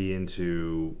lead me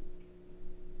into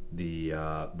the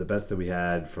bets that we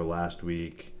had for last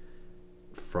week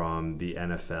from the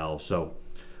NFL. So,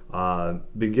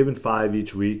 been given 5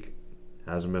 each week.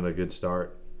 Hasn't been a good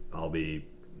start. I'll be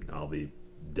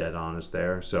dead honest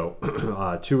there. So,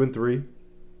 2 and 3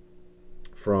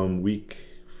 from week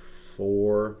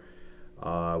 4.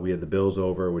 We had the Bills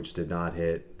over, which did not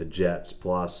hit. The Jets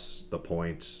plus the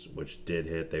points, which did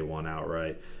hit. They won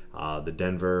outright. The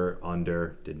Denver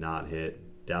under did not hit.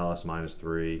 Dallas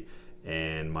 -3.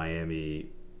 And Miami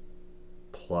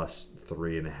plus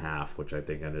 3.5, which I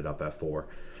think ended up at 4.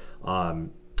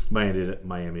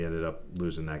 Miami ended up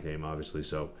losing that game, obviously.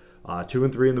 So 2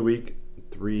 and 3 in the week,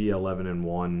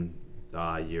 3-11-1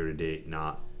 year to date.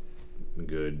 Not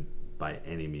good by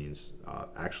any means.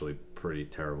 Actually, pretty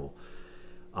terrible.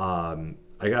 I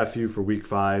got a few for week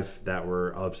 5 that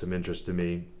were of some interest to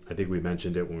me. I think we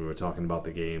mentioned it when we were talking about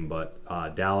the game, but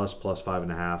Dallas plus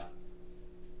 5.5.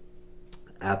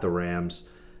 At the Rams.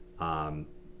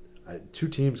 2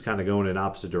 teams kind of going in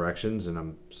opposite directions, and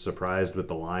I'm surprised with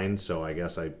the line, so I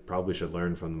guess I probably should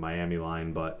learn from the Miami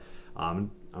line, but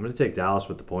I'm going to take Dallas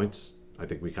with the points. I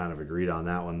think we kind of agreed on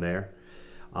that one there.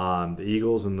 The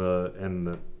Eagles and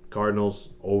the Cardinals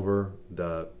over.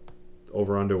 The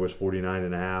over-under was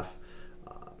 49.5.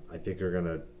 I think they're going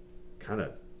to kind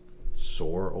of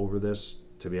soar over this,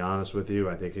 to be honest with you.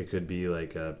 I think it could be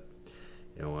like a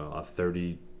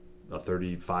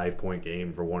 35-point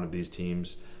game for one of these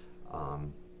teams.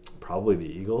 Probably the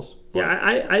Eagles. Yeah,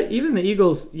 I even the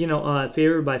Eagles,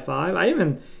 favored by 5. I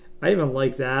even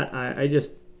like that. I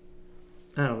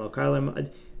don't know, Kyler.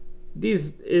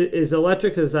 These is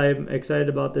electric as I'm excited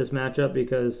about this matchup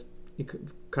because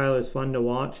Kyler's fun to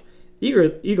watch.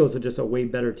 Eagles are just a way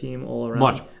better team all around.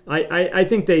 Much. I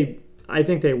think they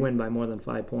win by more than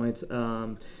 5 points.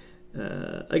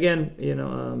 Again,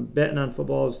 betting on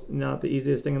football is not the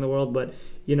easiest thing in the world, but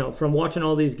from watching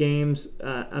all these games,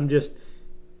 the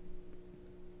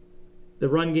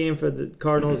run game for the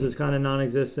Cardinals is kind of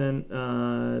non-existent.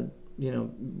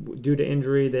 Due to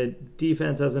injury, the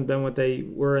defense hasn't been what they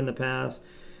were in the past.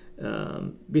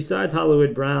 Besides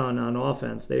Hollywood Brown on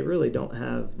offense, they really don't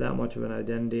have that much of an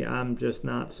identity. I'm just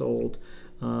not sold.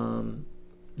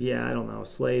 Yeah, I don't know.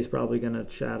 Slay's probably gonna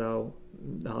shadow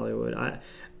Hollywood. I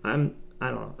don't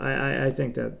know. I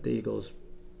think that the Eagles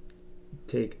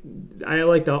take. I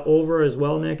like the over as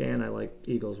well, Nick, and I like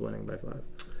Eagles winning by 5.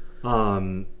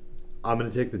 Um, I'm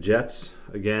going to take the Jets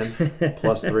again,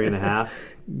 plus 3.5.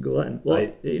 Glutton. Well,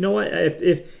 I you know what?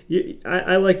 If you,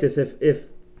 I like this. If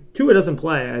Tua doesn't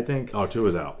play, I think. Oh,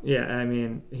 Tua's out. Yeah, I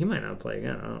mean, he might not play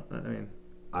again.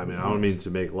 I mean, I don't mean to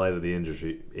make light of the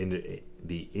injury.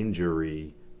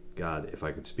 God, if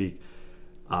I could speak.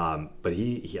 But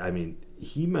I mean,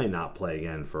 he might not play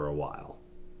again for a while.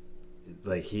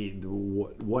 Like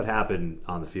what happened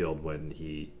on the field when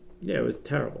he Yeah, it was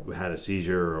terrible. had a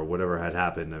seizure or whatever had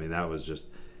happened. I mean, that was just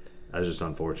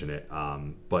unfortunate.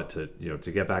 But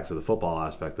to get back to the football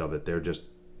aspect of it,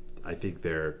 I think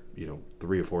they're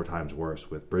 3 or 4 times worse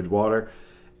with Bridgewater,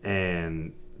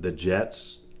 and the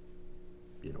Jets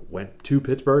went to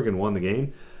Pittsburgh and won the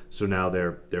game. So now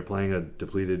they're playing a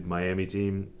depleted Miami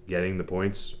team, getting the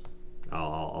points.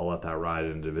 I'll let that ride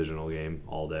in a divisional game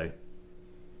all day.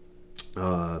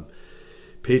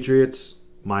 Patriots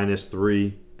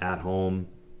 -3 at home.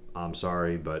 I'm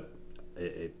sorry, but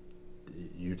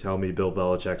you tell me Bill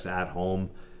Belichick's at home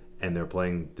and they're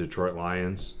playing Detroit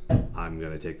Lions, I'm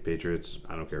going to take the Patriots.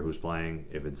 I don't care who's playing.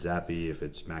 If it's Zappy, if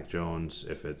it's Mac Jones,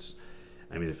 if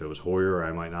it was Hoyer,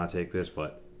 I might not take this,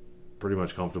 but pretty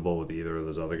much comfortable with either of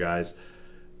those other guys.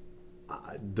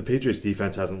 The Patriots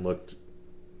defense hasn't looked,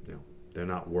 they're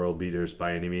not world beaters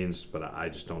by any means, but I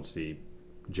just don't see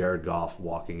Jared Goff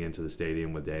walking into the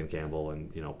stadium with Dan Campbell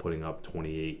and putting up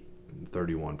 28,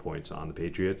 31 points on the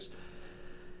Patriots.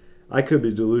 I could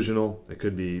be delusional. It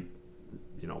could be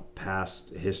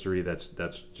past history that's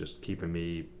just keeping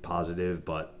me positive,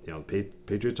 but the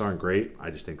Patriots aren't great.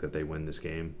 I just think that they win this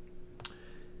game.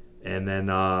 And then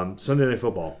Sunday Night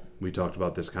Football, we talked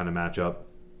about this kind of matchup.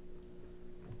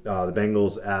 The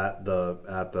Bengals at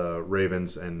the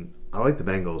Ravens, and I like the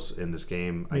Bengals in this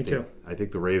game. Me too. I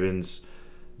think the Ravens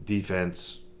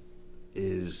defense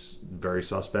is very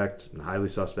suspect and highly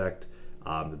suspect.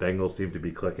 The Bengals seem to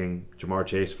be clicking. Jamar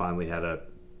Chase finally had a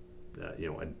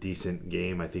decent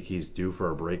game. I think he's due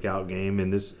for a breakout game in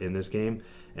this game.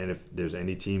 And if there's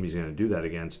any team he's going to do that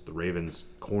against, the Ravens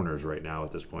corners right now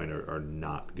at this point are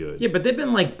not good. Yeah, but they've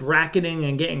been like bracketing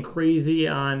and getting crazy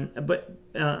on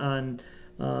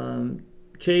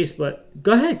Chase. But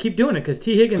go ahead, keep doing it because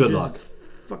T Higgins Good is luck.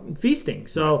 fucking feasting.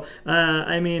 So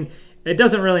I mean, it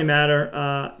doesn't really matter.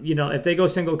 If they go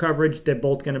single coverage, they're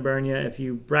both going to burn you. If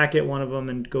you bracket one of them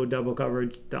and go double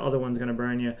coverage, the other one's going to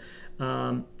burn you.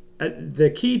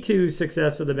 The key to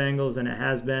success for the Bengals, and it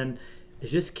has been,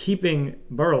 is just keeping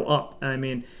Burrow up. I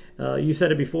mean, you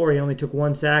said it before. He only took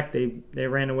 1 sack. They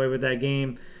ran away with that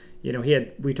game.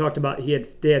 We talked about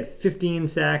they had 15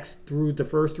 sacks through the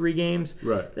first 3 games.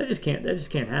 Right. That just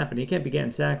can't happen. He can't be getting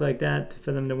sacked like that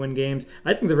for them to win games.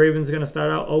 I think the Ravens are going to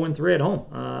start out 0-3 at home.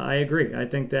 I agree. I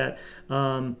think that.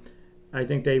 I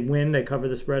think they win. They cover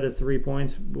the spread of 3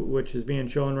 points, which is being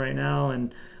shown right now,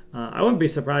 and I wouldn't be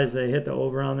surprised if they hit the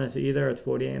over on this either. It's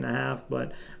 48.5,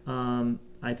 but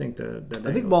I think the Bengals.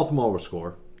 I think Baltimore will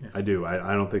score. Yeah. I do.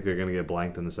 I don't think they're going to get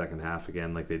blanked in the second half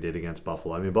again like they did against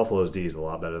Buffalo. I mean, Buffalo's D is a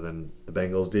lot better than the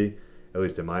Bengals D, at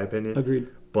least in my opinion. Agreed.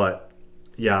 But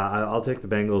yeah, I'll take the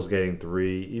Bengals getting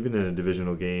 3, even in a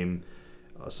divisional game,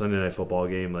 a Sunday Night Football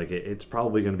game. Like it's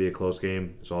probably going to be a close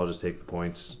game, so I'll just take the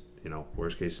points.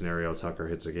 Worst case scenario, Tucker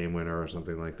hits a game winner or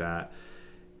something like that.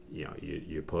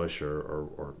 You push,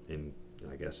 or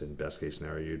I guess in best case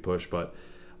scenario you'd push, but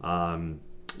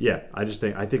yeah, I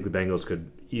think the Bengals could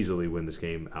easily win this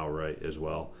game outright as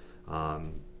well.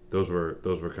 Those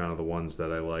were kind of the ones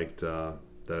that I liked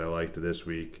this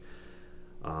week.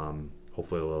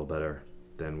 Hopefully a little better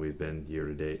than we've been year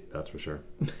to date, that's for sure.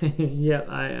 Yeah,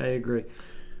 I agree.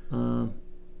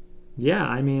 Yeah,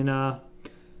 I mean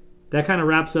that kind of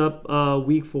wraps up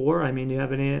week 4. I mean, do you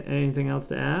have anything else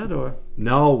to add or?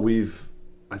 No,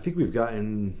 I think we've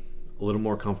gotten a little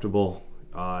more comfortable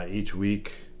each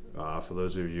week. For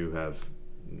those of you who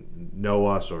know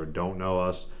us or don't know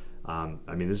us, I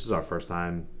mean, this is our first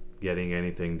time getting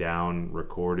anything down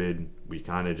recorded. We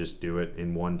kind of just do it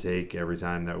in one take every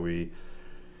time that we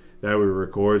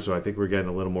record, so I think we're getting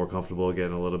a little more comfortable,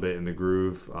 getting a little bit in the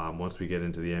groove. Once we get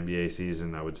into the NBA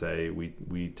season, I would say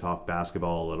we talk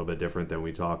basketball a little bit different than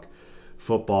we talk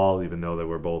football, even though that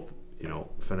we're both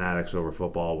fanatics over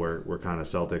football. We're kind of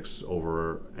Celtics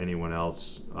over anyone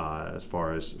else as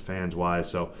far as fans wise.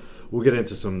 So we'll get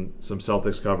into some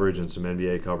Celtics coverage and some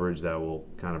NBA coverage that will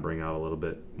kind of bring out a little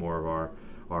bit more of our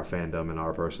fandom and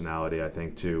our personality, I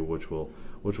think, too, which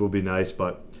will be nice.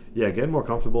 But yeah, getting more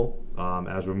comfortable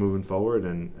as we're moving forward,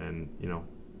 and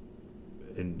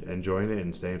enjoying it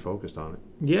and staying focused on it.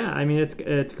 Yeah, I mean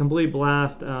it's a complete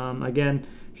blast. Again,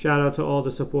 shout out to all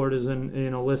the supporters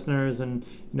and listeners and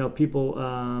people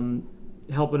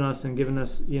helping us and giving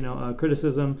us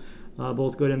criticism,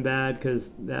 both good and bad, because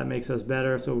that makes us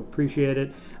better. So appreciate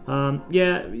it.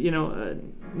 Yeah,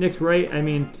 Nick's right. I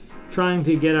mean, trying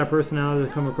to get our personality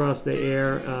to come across the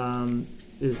air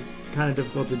is kind of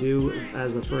difficult to do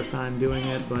as a first time doing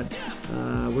it, but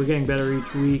we're getting better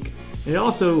each week. It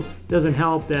also doesn't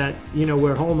help that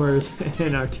we're homers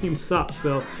and our team sucks.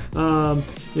 So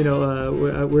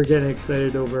we're getting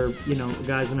excited over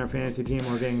guys in our fantasy team.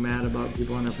 We're getting mad about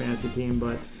people on our fantasy team,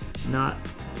 but not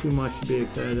too much to be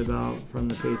excited about from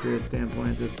the Patriots standpoint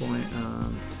at this point.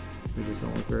 We just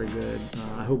don't look very good.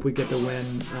 I hope we get the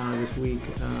win this week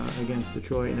against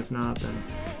Detroit, and if not, then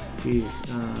geez.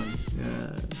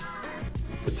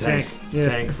 The tank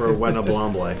for Wena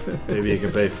Blombley. Maybe he can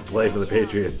play for the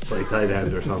Patriots, play tight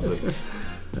end or something.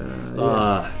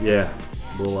 Yeah.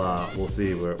 We'll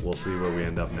see where we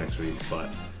end up next week. But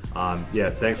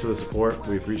thanks for the support.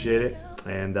 We appreciate it,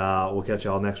 and we'll catch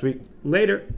y'all next week. Later.